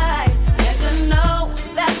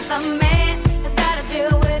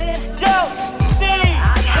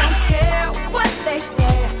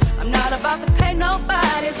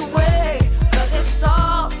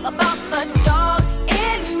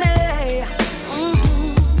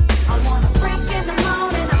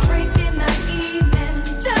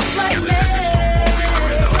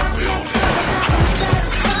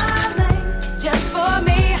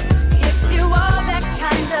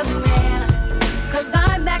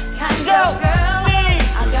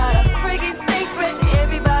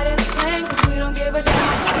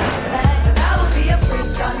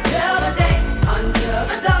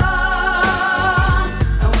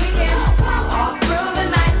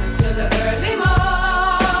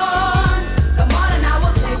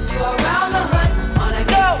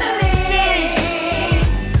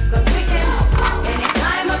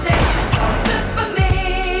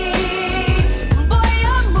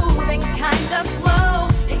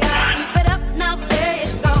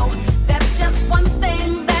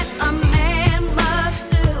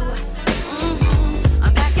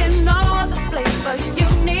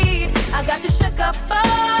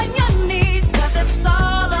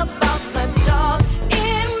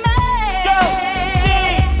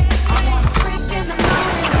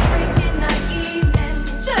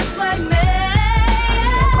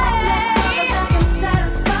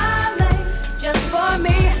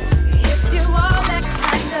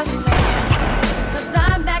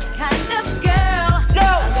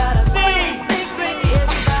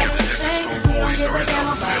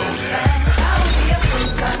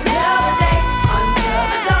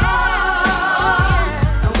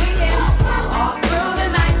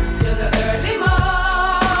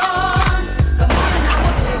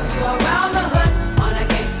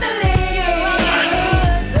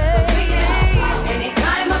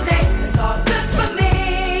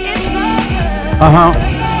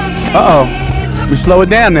 Uh-oh. We slow it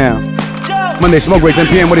down now. Monday, smoke break, 10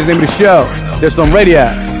 p.m. What is the name of the show? Just on radio.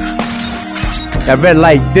 That Red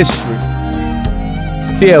Light District.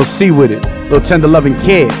 TLC with it. Little tender loving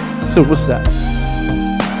care. So what's up?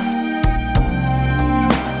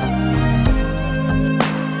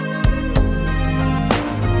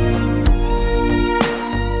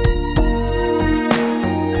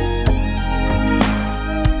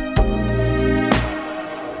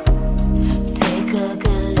 Take a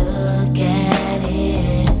good look at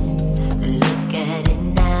it. Look at it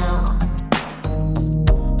now.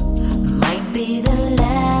 Might be the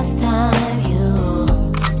last time you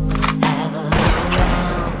have a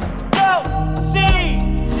around.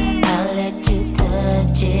 I'll let you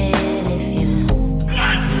touch it if you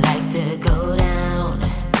like to go down.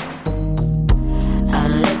 I'll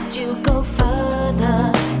let you go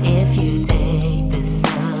further if you take the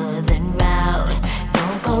southern route.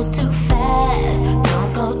 Don't go too fast,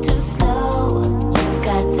 don't go too slow. You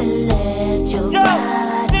got to let your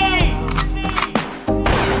body know.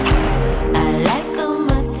 I like 'em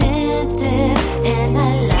attentive and I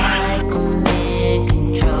like 'em in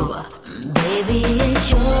control. Baby, it's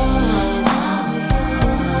yours, all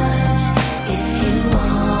yours. If you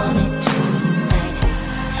want it tonight,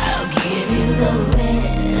 I'll give you the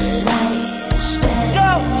red light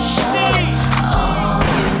special all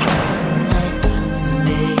night.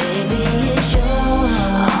 Baby, it's yours,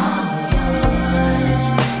 all yours.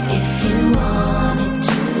 If you want it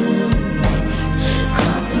tonight, just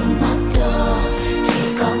come through my door,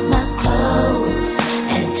 take off my clothes,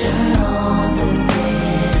 and turn on the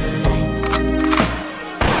red light.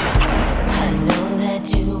 I know that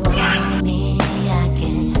you want me, I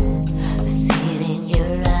can see it in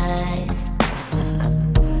your eyes.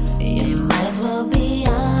 You might as well be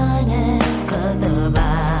honest, 'cause the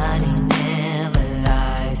body never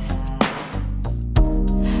lies.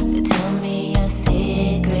 Tell me your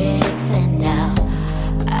secrets and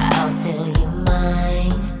I'll tell you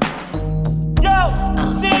mine.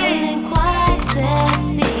 I'm feeling quite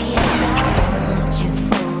sexy and I want you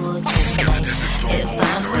for tonight. If I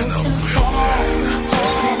move too fast,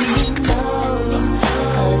 just let me know,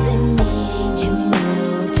 'cause it means you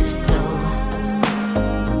move too slow.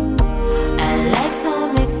 I like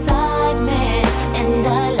some excitement and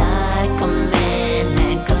I like a man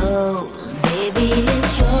that goes. Baby,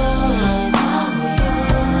 it's yours, all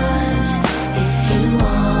yours. If you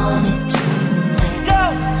want it tonight,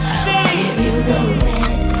 I'll give you the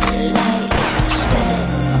red light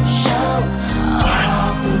special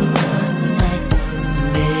all through the night.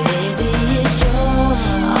 Baby, it's yours,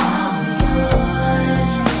 all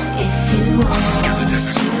yours. If you want it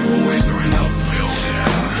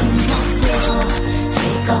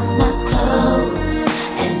take off my clothes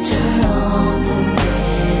and turn on the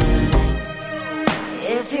red light.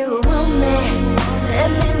 If you want me, let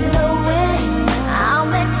me know it. I'll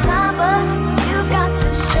make time, but you got to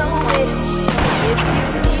show it. If you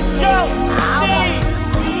need me, I want to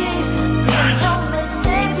see it. Don't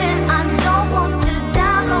mistake me, I don't want you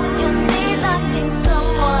down on your knees. I need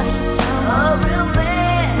someone, a real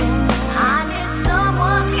man. I need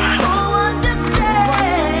someone who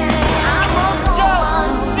understands. I'm a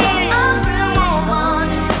woman, a real woman.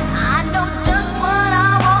 I know just what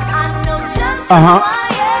I want, I know just who I am.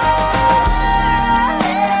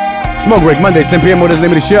 Smoke Break Mondays 10 p.m. What is the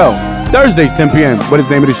name of the show? Thursdays 10 p.m. What is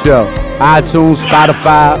the name of the show? iTunes,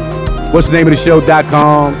 Spotify. What's the name of the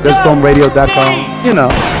show.com? TheStormRadio.com. You know.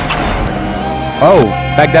 Oh,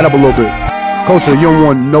 back that up a little bit. Culture, you don't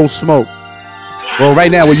want no smoke. Well,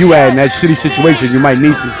 right now where you at in that shitty situation, you might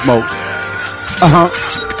need some smoke.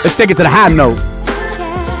 Let's take it to the high note.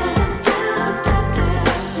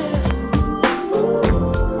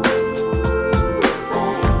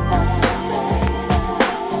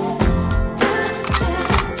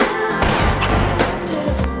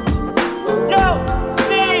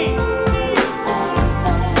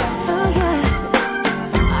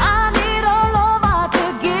 I need a lover to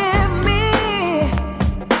give me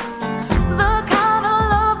the kind of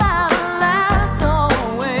love that lasts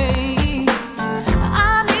always.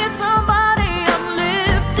 I need somebody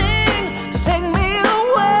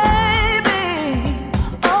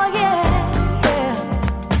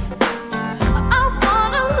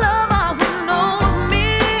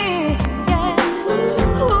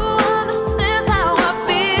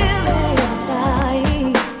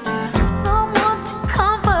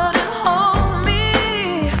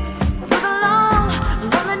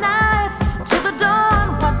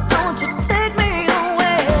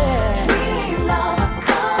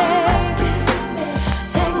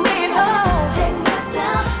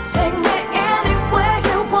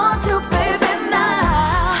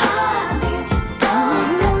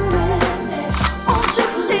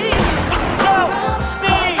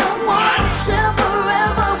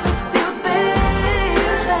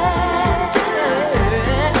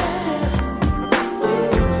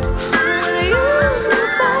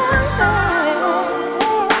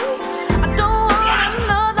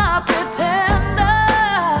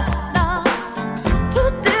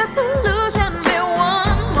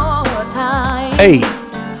Hey.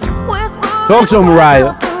 Talk to him,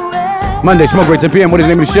 Mariah. Monday, Smoke Break, 10 p.m. What is the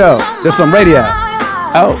name of the show? This on radio.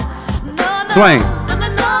 Oh. Swing.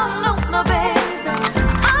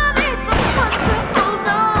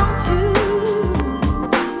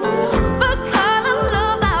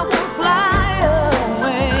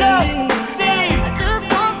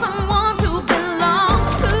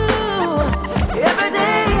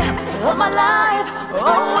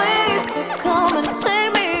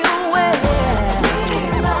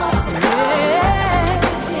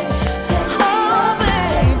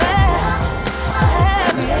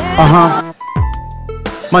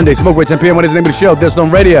 Monday, Smoke Break, 10 p.m. What is the name of the show? This on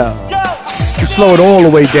radio. You slow it all the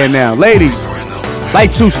way down now. Ladies,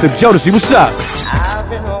 like two-step, Jodeci, what's up? I've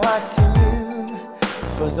been watching you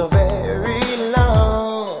for so very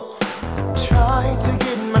long, trying to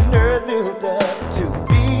get my nerves built up to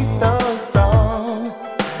be so strong.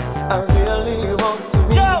 I really want to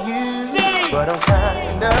meet you, but I'm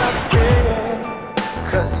kind of scared,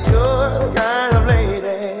 'cause you're the kind of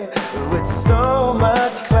lady with so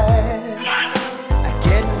much class.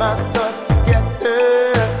 My thoughts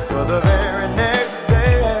together for the very next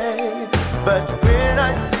day, but when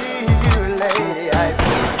I see you, lady, I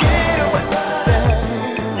forget what to say.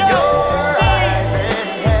 Your eyes and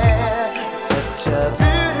hair, such a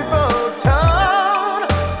beautiful tone.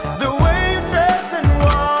 The way you dress and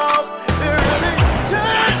walk, it really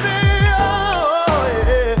turns me on.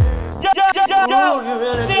 Yeah. Ooh, you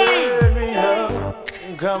really turn me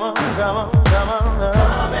on. Come on, come on, come on,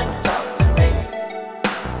 come and talk to me.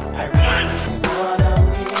 I really wanna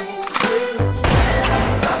meet you. Can I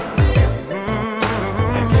talk to you?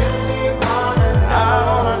 I really wanna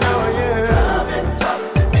know you. Come and talk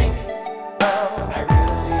to me. Oh, I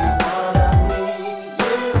really wanna meet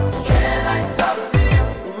you. Can I talk to you?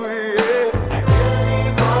 I really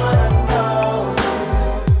wanna know you.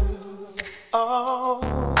 Oh.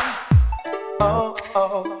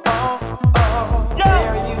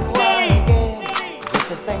 There you are again, with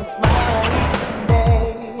the same smile each day.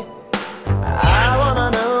 I wanna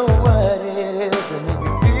know what it is that make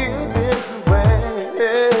you feel this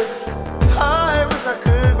way. I wish I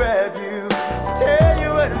could grab you, tell you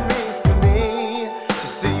what it means to me, to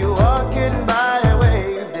see you walking by a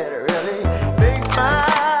wave that really makes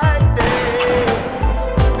my day.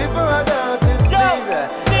 Before I go to sleep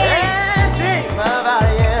and dream about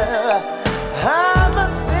you, I'm a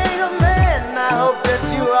single man. I hope that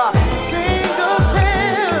you are single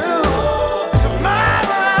too.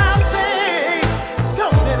 Tomorrow I'll say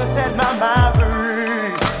something to set my mind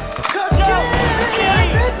free. 'Cause you is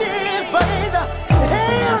the deep breathe the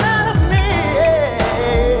hell out of me,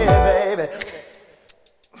 baby.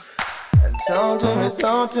 Talk to me,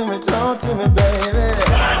 talk to me, talk to me, baby.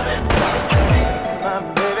 Come and talk to me, my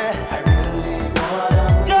baby. I really wanna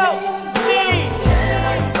meet you. Can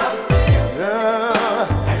I talk to you?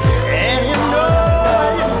 And you know,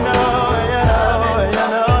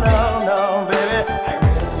 no, baby. I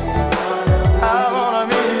really wanna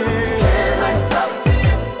meet you. Can I talk to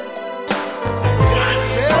you?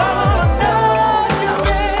 Say I wanna know you,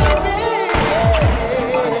 baby.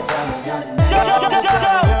 Tell me your name.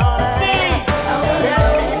 Let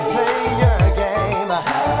me play your game.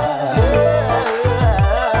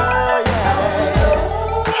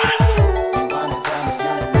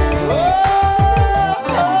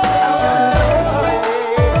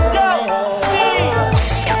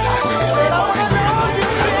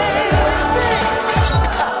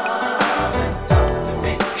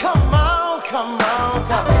 Come on, come on,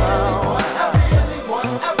 come on. I really want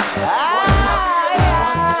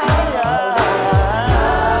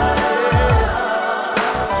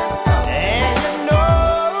and you know,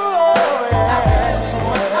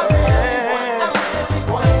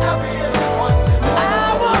 I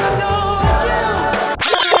wanna know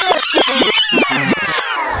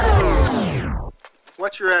you.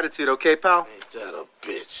 What's your attitude, okay, pal? Ain't that a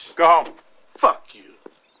bitch? Go home. Fuck you.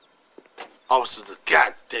 Officers of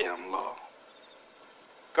goddamn law.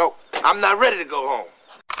 Go. I'm not ready to go home.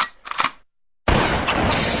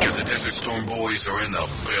 The Desert Storm Boys are in the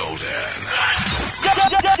building.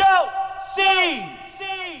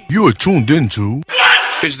 You are tuned into.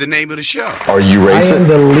 It's the name of the show. Are you I am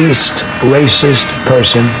the least racist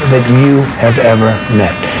person that you have ever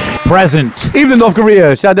met. Present. Evening, North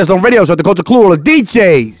Korea. Shout out to on radio show, the Culture Clue, all the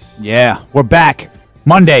DJs. Yeah, we're back.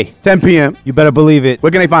 Monday. 10 p.m. You better believe it.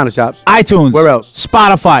 Where can they find the shops? iTunes. Where else?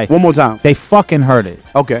 Spotify. One more time. They fucking heard it.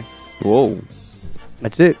 Okay. Whoa.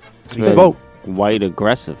 That's it. Very Spoke. White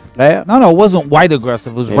aggressive. Yeah. No, it wasn't white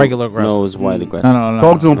aggressive. It was regular aggressive. No, it was white aggressive. No.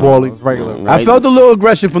 Talk to him, Paulie. It was regular. I felt a little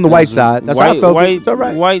aggression from the white side. That's how I felt. It's all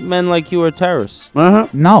right. White men like you are terrorists. Uh-huh.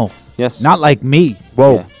 No. Yes. Not like me.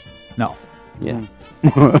 Whoa. No. Yeah.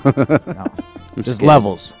 No. There's scared.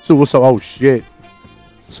 levels. So what's up? Oh shit.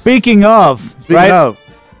 Speaking of, right? Of.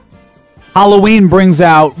 Halloween brings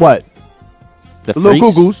out what? The Little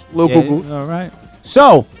freaks? cuckoos. Little Yeah, cuckoos. all right.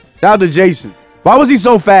 So, shout out to Jason. Why was he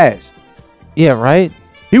so fast? yeah, right?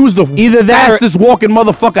 He was the Either that or- fastest walking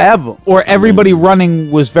motherfucker ever. Or everybody running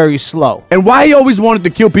was very slow. And why he always wanted to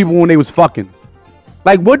kill people when they was fucking?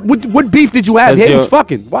 Like, what beef did you have? 'Cause He you're- was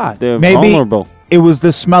fucking. Why? They're Maybe vulnerable. it was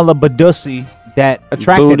the smell of Badussy that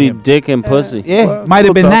attracted Booty, him. dick, and pussy. Yeah, Well, might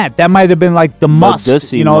have been tough. that. That might have been like the must.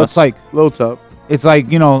 Badussy You know, must. it's like Little tough. it's like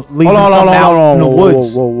leaving Hold on, something out in the Whoa,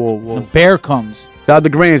 woods. whoa. The bear comes. Shout out to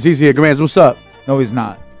Grands. He's here. Grands, what's up? No, he's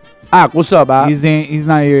not. Ak, what's up, Ak? He's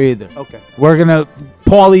not here either. Okay. We're gonna,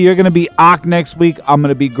 Paulie, you're gonna be Ock next week. I'm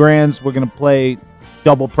gonna be Grands. We're gonna play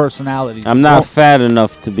double personalities. I'm not fat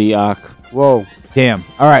enough to be Ak. Whoa. Damn.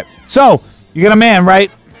 All right. So you got a man, right?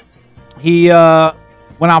 He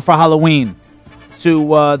went out for Halloween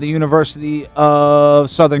to the University of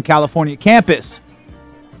Southern California campus,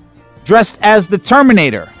 dressed as the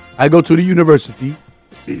Terminator. I go to the university.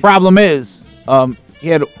 Problem is, he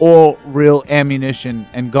had all real ammunition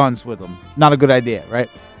and guns with him. Not a good idea, right?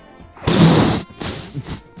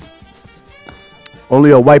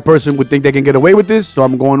 Only a white person would think they can get away with this, so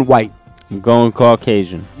I'm going white. I'm going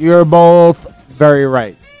Caucasian. You're both very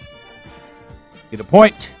right. Get a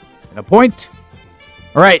point. And a point.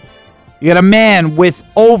 All right. You got a man with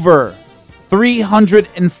over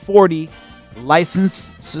 340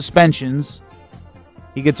 license suspensions.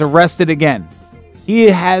 He gets arrested again. He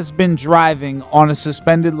has been driving on a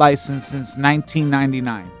suspended license since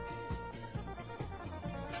 1999.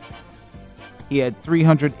 He had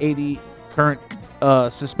 380 current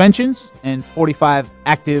suspensions and 45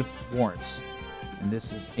 active warrants. And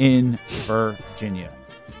this is in Virginia.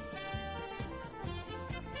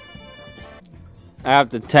 I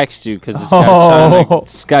have to text you because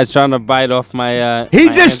this guy's trying to bite off my. He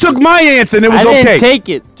my just took answers. my answer and it was I okay. didn't take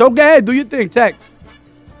it. So go ahead, do your thing. Text.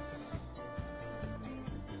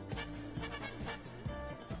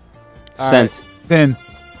 Sent. It's in.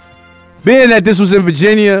 Being that this was in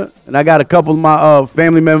Virginia, and I got a couple of my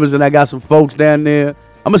family members, and I got some folks down there,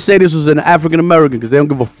 I'm gonna say this was an African American because they don't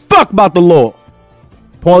give a fuck about the law.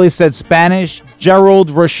 Paulie said Spanish.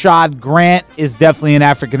 Gerald Rashad Grant is definitely an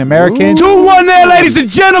African American. 2-1 there, ladies and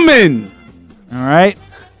gentlemen. All right.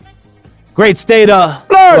 Great state of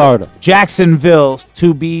Florida. Jacksonville,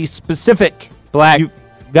 to be specific. Black. You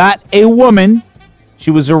got a woman.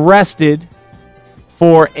 She was arrested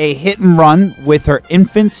for a hit and run with her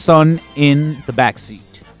infant son in the backseat.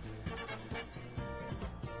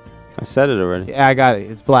 I said it already. Yeah, I got it.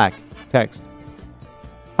 It's black. Text.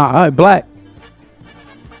 All right, black.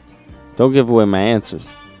 Don't give away my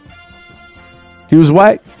answers. He was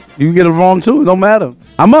white. You get it wrong too. It don't matter.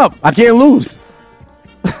 I'm up. I can't lose.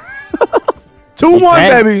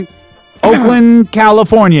 2-1, baby. Oakland,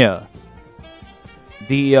 California.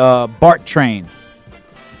 The BART train.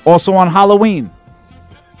 Also on Halloween.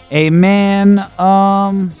 A man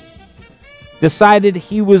decided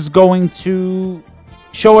he was going to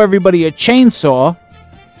show everybody a chainsaw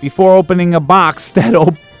before opening a box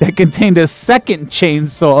that contained a second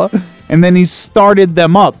chainsaw, and then he started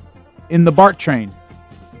them up in the BART train.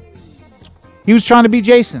 He was trying to be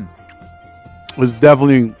Jason. Was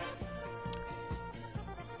definitely.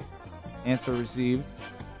 Answer received.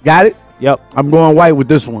 Got it? Yep. I'm going white with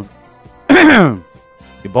this one.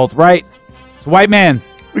 You're both right. It's a white man.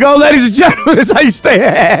 We go, ladies and gentlemen. That's how you stay.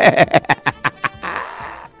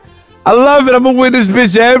 I love it. I'm going to win this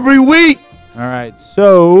bitch every week. All right,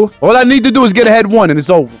 so all I need to do is get ahead one, and it's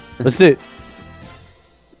over. That's it.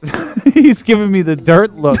 He's giving me the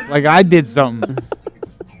dirt look like I did something.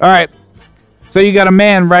 All right, so you got a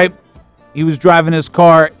man, right? He was driving his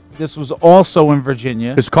car. This was also in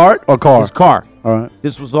Virginia. His cart or car? His car. All right.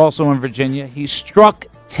 This was also in Virginia. He struck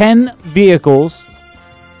 10 vehicles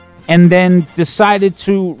and then decided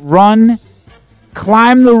to run,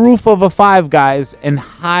 climb the roof of a Five Guys, and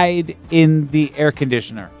hide in the air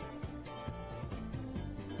conditioner.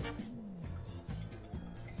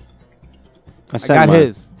 I got mine.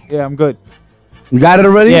 his. Yeah, I'm good. You got it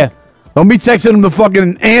already? Yeah. Don't be texting him the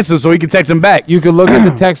fucking answer so he can text him back. You can look at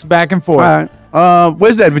the text back and forth. All right.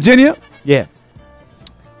 Where's that? Virginia? Yeah.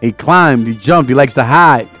 He climbed. He jumped. He likes to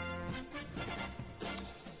hide.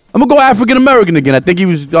 I'm going to go African American again. I think he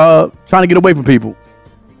was trying to get away from people.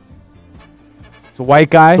 It's a white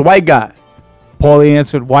guy? It's a white guy. Paulie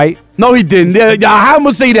answered white. No, he didn't. How am I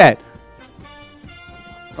going to say that?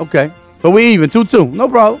 Okay. So we even. 2-2. No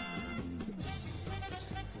problem.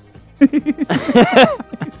 He's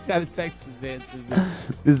got to text his answers.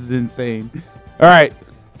 This is insane. All right.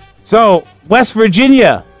 So, West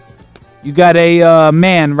Virginia. You got a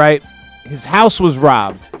man, right? His house was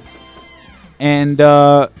robbed. And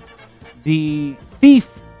the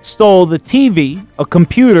thief stole the TV, a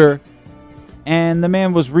computer, and the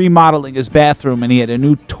man was remodeling his bathroom, and he had a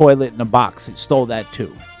new toilet in a box. He stole that,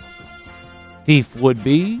 too. Thief would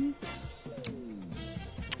be...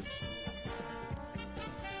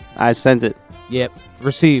 I sent it. Yep,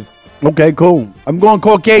 received. Okay, cool. I'm going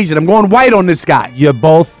Caucasian. I'm going white on this guy. You're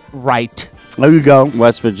both right. There you go.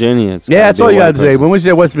 West Virginia. It's Yeah, gotta that's be all a you white got to say. person. When we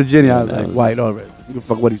said West Virginia, I was that like, was- white, all right. You can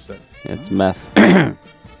fuck what he said. It's meth.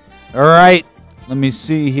 All right. Let me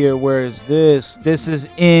see here. Where is this? This is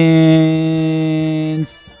in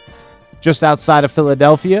just outside of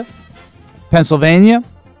Philadelphia, Pennsylvania.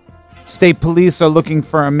 State police are looking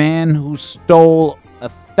for a man who stole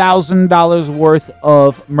 $1,000 worth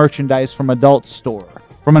of merchandise from an adult store.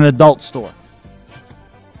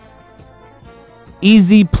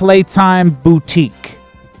 Easy Playtime Boutique.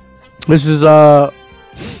 This is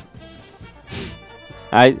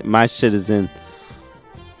my shit is in.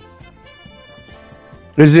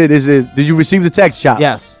 Is it? Did you receive the text, Chop?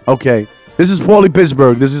 Yes. Okay. This is Paulie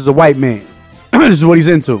Pittsburgh. This is a white man. This is what he's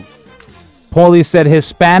into. Paulie said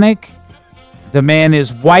Hispanic. The man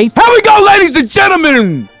is white. Here we go, ladies and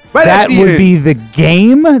gentlemen. Right at That the would end. be the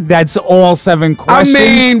game. That's all 7 questions. I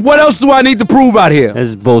mean, what else do I need to prove out here? This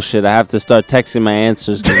is bullshit. I have to start texting my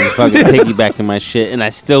answers because he's fucking piggybacking my shit, and I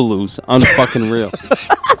still lose. Unfucking real.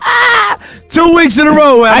 2 weeks in a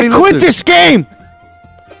row. I quit this game.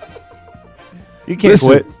 You can't Listen,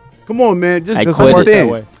 quit. Come on, man. Just I just quit work it. in.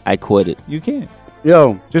 way. I quit it. You can't.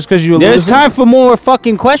 Yo, Just because you There's lose. time for more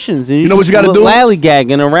fucking questions. And You know what you gotta do?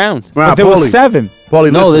 Lollygagging around. But there was 7.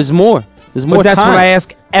 Paulie, No, listen. there's more. There's more But that's time. what I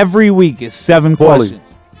ask every week is 7 Paulie,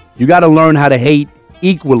 questions. you got to learn how to hate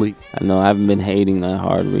equally. I know. I haven't been hating that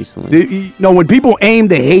hard recently. You know, when people aim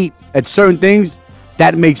to hate at certain things,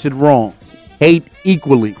 that makes it wrong. Hate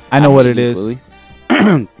equally. I know what it is. Equally.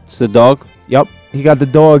 It's the dog. Yep. He got the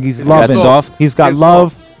dog. He's loving. soft? He's got It's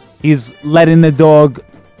love. He's letting the dog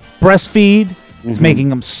breastfeed. He's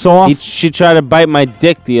making him soft. She tried to bite my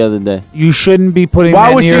dick the other day You shouldn't be putting Why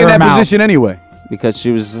that was she near in her that mouth. position anyway? because she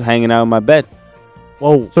was hanging out in my bed.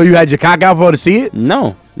 Whoa. So you had your cock out for her to see it?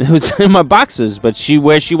 No, it was in my boxers, but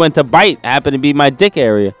where she went to bite happened to be my dick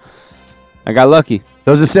area. I got lucky.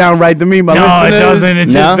 Doesn't sound right to me, my No, listeners. it doesn't. It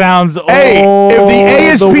No? just sounds. Hey,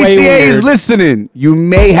 if the way the ASPCA is weird. listening, you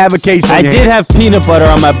may have a case on I your did hands. have peanut butter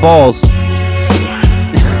on my balls.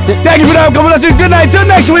 Thank you for that. Coming up to good night. Till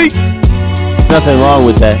next week. There's nothing wrong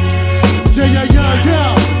with that.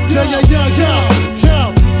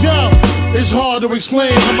 It's hard to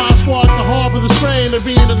explain how my squad can harbor the strain of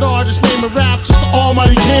being the largest name of rap, just the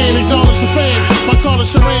almighty Kane, acknowledge the fame. My college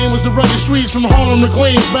terrain was the rugged streets from Harlem to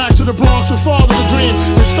Queens, back to the Bronx with father the dream.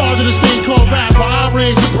 It started this thing called rap, where I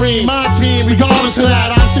reign supreme. My team, regardless of that,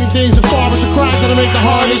 I seen things that far as a crack that'll make the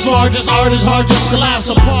hardest, largest artist hard just collapse.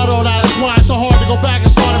 I'm part of that, that's why it's so hard to go back and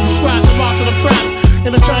start it from scratch. I'm locked in a trap.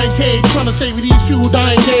 In a giant cage, trying to save me these few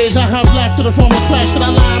dying days I have left to the form of flesh that I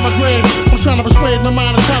lie in my grave. I'm trying to persuade my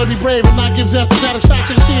mind and try to be brave and not give death the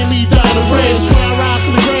satisfaction of seeing me die afraid. That's when I rise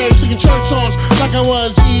from the grave, singing church songs like I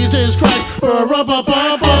was Jesus Christ. What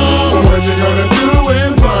you gonna do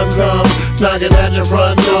when one come knocking at your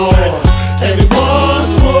front door? And he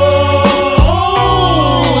wants more,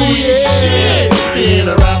 yeah, shit. Being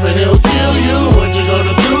a rapper, he'll kill you. What you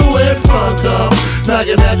gonna do when one come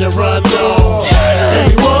knocking at your front door? And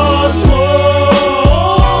he wants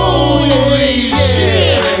more, yeah,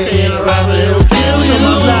 shit. Being a rapper, he'll kill you. Till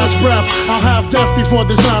my last breath, I'll have death before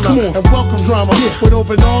dishonor. And welcome drama with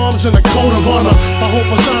open arms and a code of honor. I hope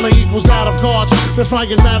honor equals that of God's. If I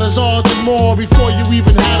get mad as all and more before you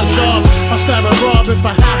even had a job, I'll stab and rob if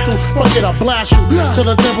I have to. Fuck it, I'll blast you. Tell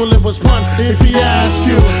the devil it was fun if he asks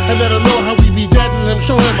you. And let him know how we be dead and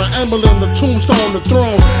show him my emblem, the tombstone, the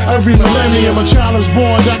throne. Every millennium a child is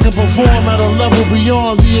born that can perform at a level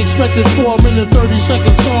beyond the expected 4-minute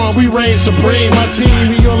 30-second song. We reign supreme. My team,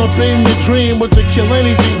 we all up in your dream with the kill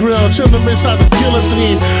anything grill. Chillin' inside the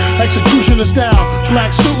guillotine. Executioner style,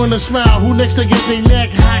 black suit and a smile. Who next to get their neck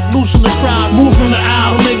hacked loose in the crowd? Move from the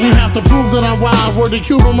aisle, make me have to prove that I'm wild. Word to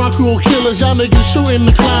Cuba, my cool killers, y'all niggas shooting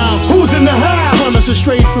the clouds. Who's in the house? Promise is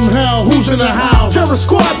straight from hell. Who's in the house? Terror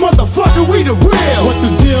Squad, motherfucker, we the real. What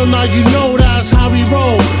the deal? Now you know that's how we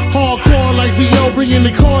roll. Hardcore like Dio, bringing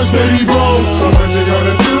the cars, baby, bro. What you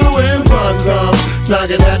gonna do when one come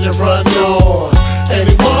knocking at your front door? And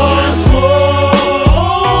he wants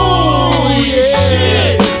more, yeah,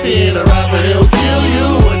 shit. Being a rapper, he'll kill you.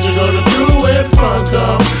 What you gonna do when one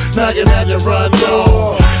come knocking at your front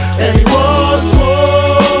door? And he wants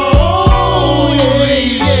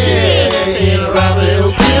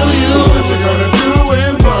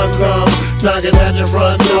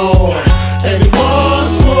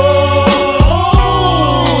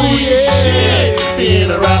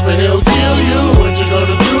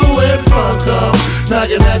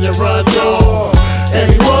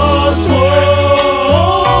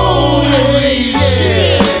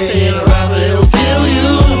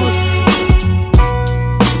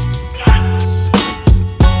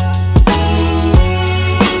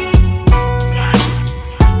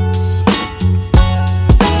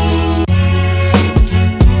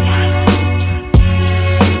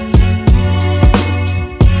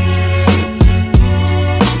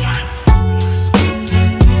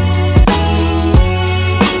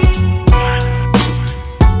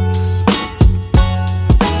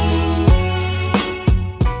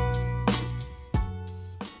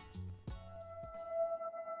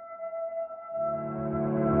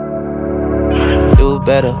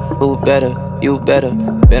better, who better, you better.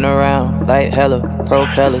 Been around like hella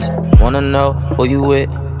propellers. Wanna know who you with?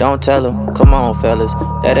 Don't tell them, come on fellas,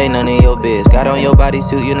 that ain't none of your biz. Got on your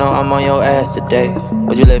bodysuit, you know I'm on your ass today.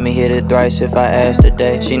 Would you let me hit it thrice if I asked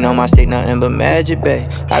today? She know my stick nothing but magic,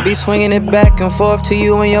 babe. I be swinging it back and forth to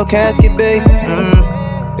you in your casket, babe.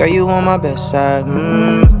 Girl, you on my best side,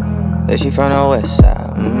 that she from the west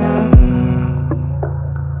side,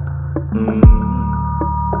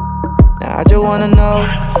 Now I just wanna know,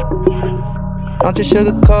 don't you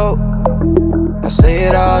sugarcoat, I'll say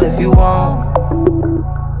it all if you want.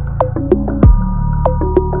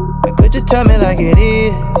 Could you tell me like it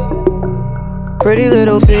is? Pretty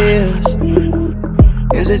little fears,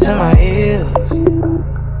 is it to my ears?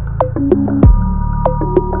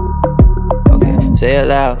 Okay, say it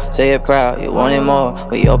loud, say it proud. You want it more?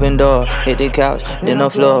 We open door, hit the couch, then the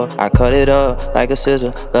floor. I cut it up like a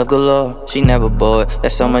scissor, love galore. She never bored,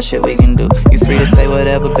 there's so much shit we can do. You free to say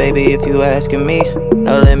whatever, baby, if you asking me.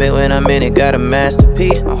 No limit when I'm in it, got a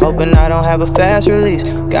masterpiece. I'm hoping I don't have a fast release.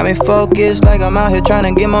 Got me focused like I'm out here trying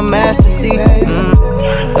to get my master seat.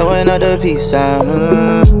 Throwing up the peace sign.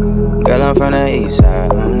 Girl, I'm from the east side.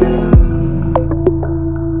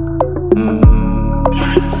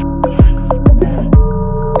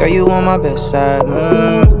 Girl, you on my best side.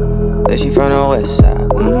 But she from the west side.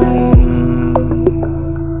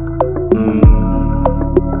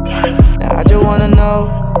 Now I just wanna know,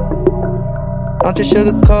 don't you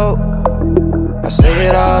sugarcoat, I'll say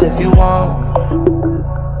it all if you want.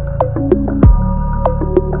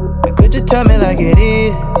 And could you tell me like it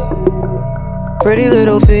is? Pretty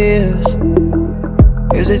little fears,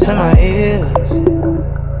 is it to my ears?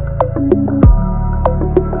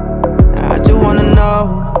 Now I just wanna know,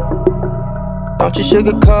 don't you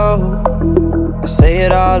sugarcoat, I'll say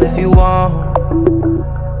it all if you want.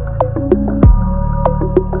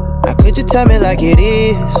 Now could you tell me like it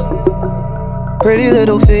is? Pretty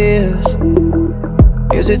little fears,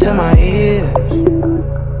 is it to my ears?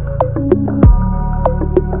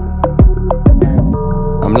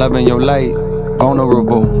 I'm loving your light,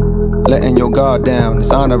 vulnerable. Letting your guard down, it's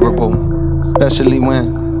honorable. Especially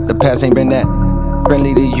when the past ain't been that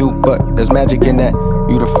friendly to you, but there's magic in that.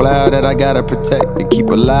 You the flower that I gotta protect and keep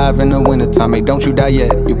alive in the wintertime. Hey, don't you die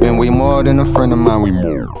yet, you've been way more than a friend of mine. We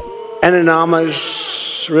more. An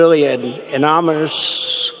anonymous, really an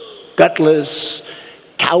anonymous, gutless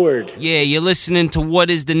coward. Yeah, you're listening to What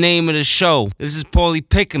Is the Name of the Show. This is Paulie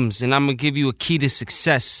Pickums, and I'm gonna give you a key to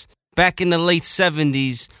success. Back in the late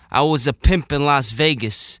 70s, I was a pimp in Las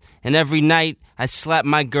Vegas, and every night I'd slap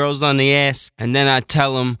my girls on the ass, and then I'd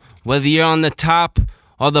tell them, whether you're on the top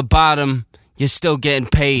or the bottom, you're still getting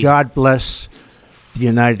paid. God bless the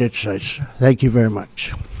United States. Thank you very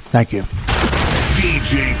much. Thank you.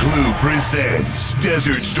 DJ Clue presents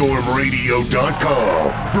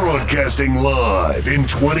DesertStormRadio.com, broadcasting live in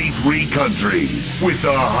 23 countries with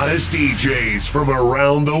the hottest DJs from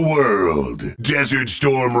around the world.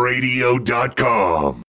 DesertStormRadio.com.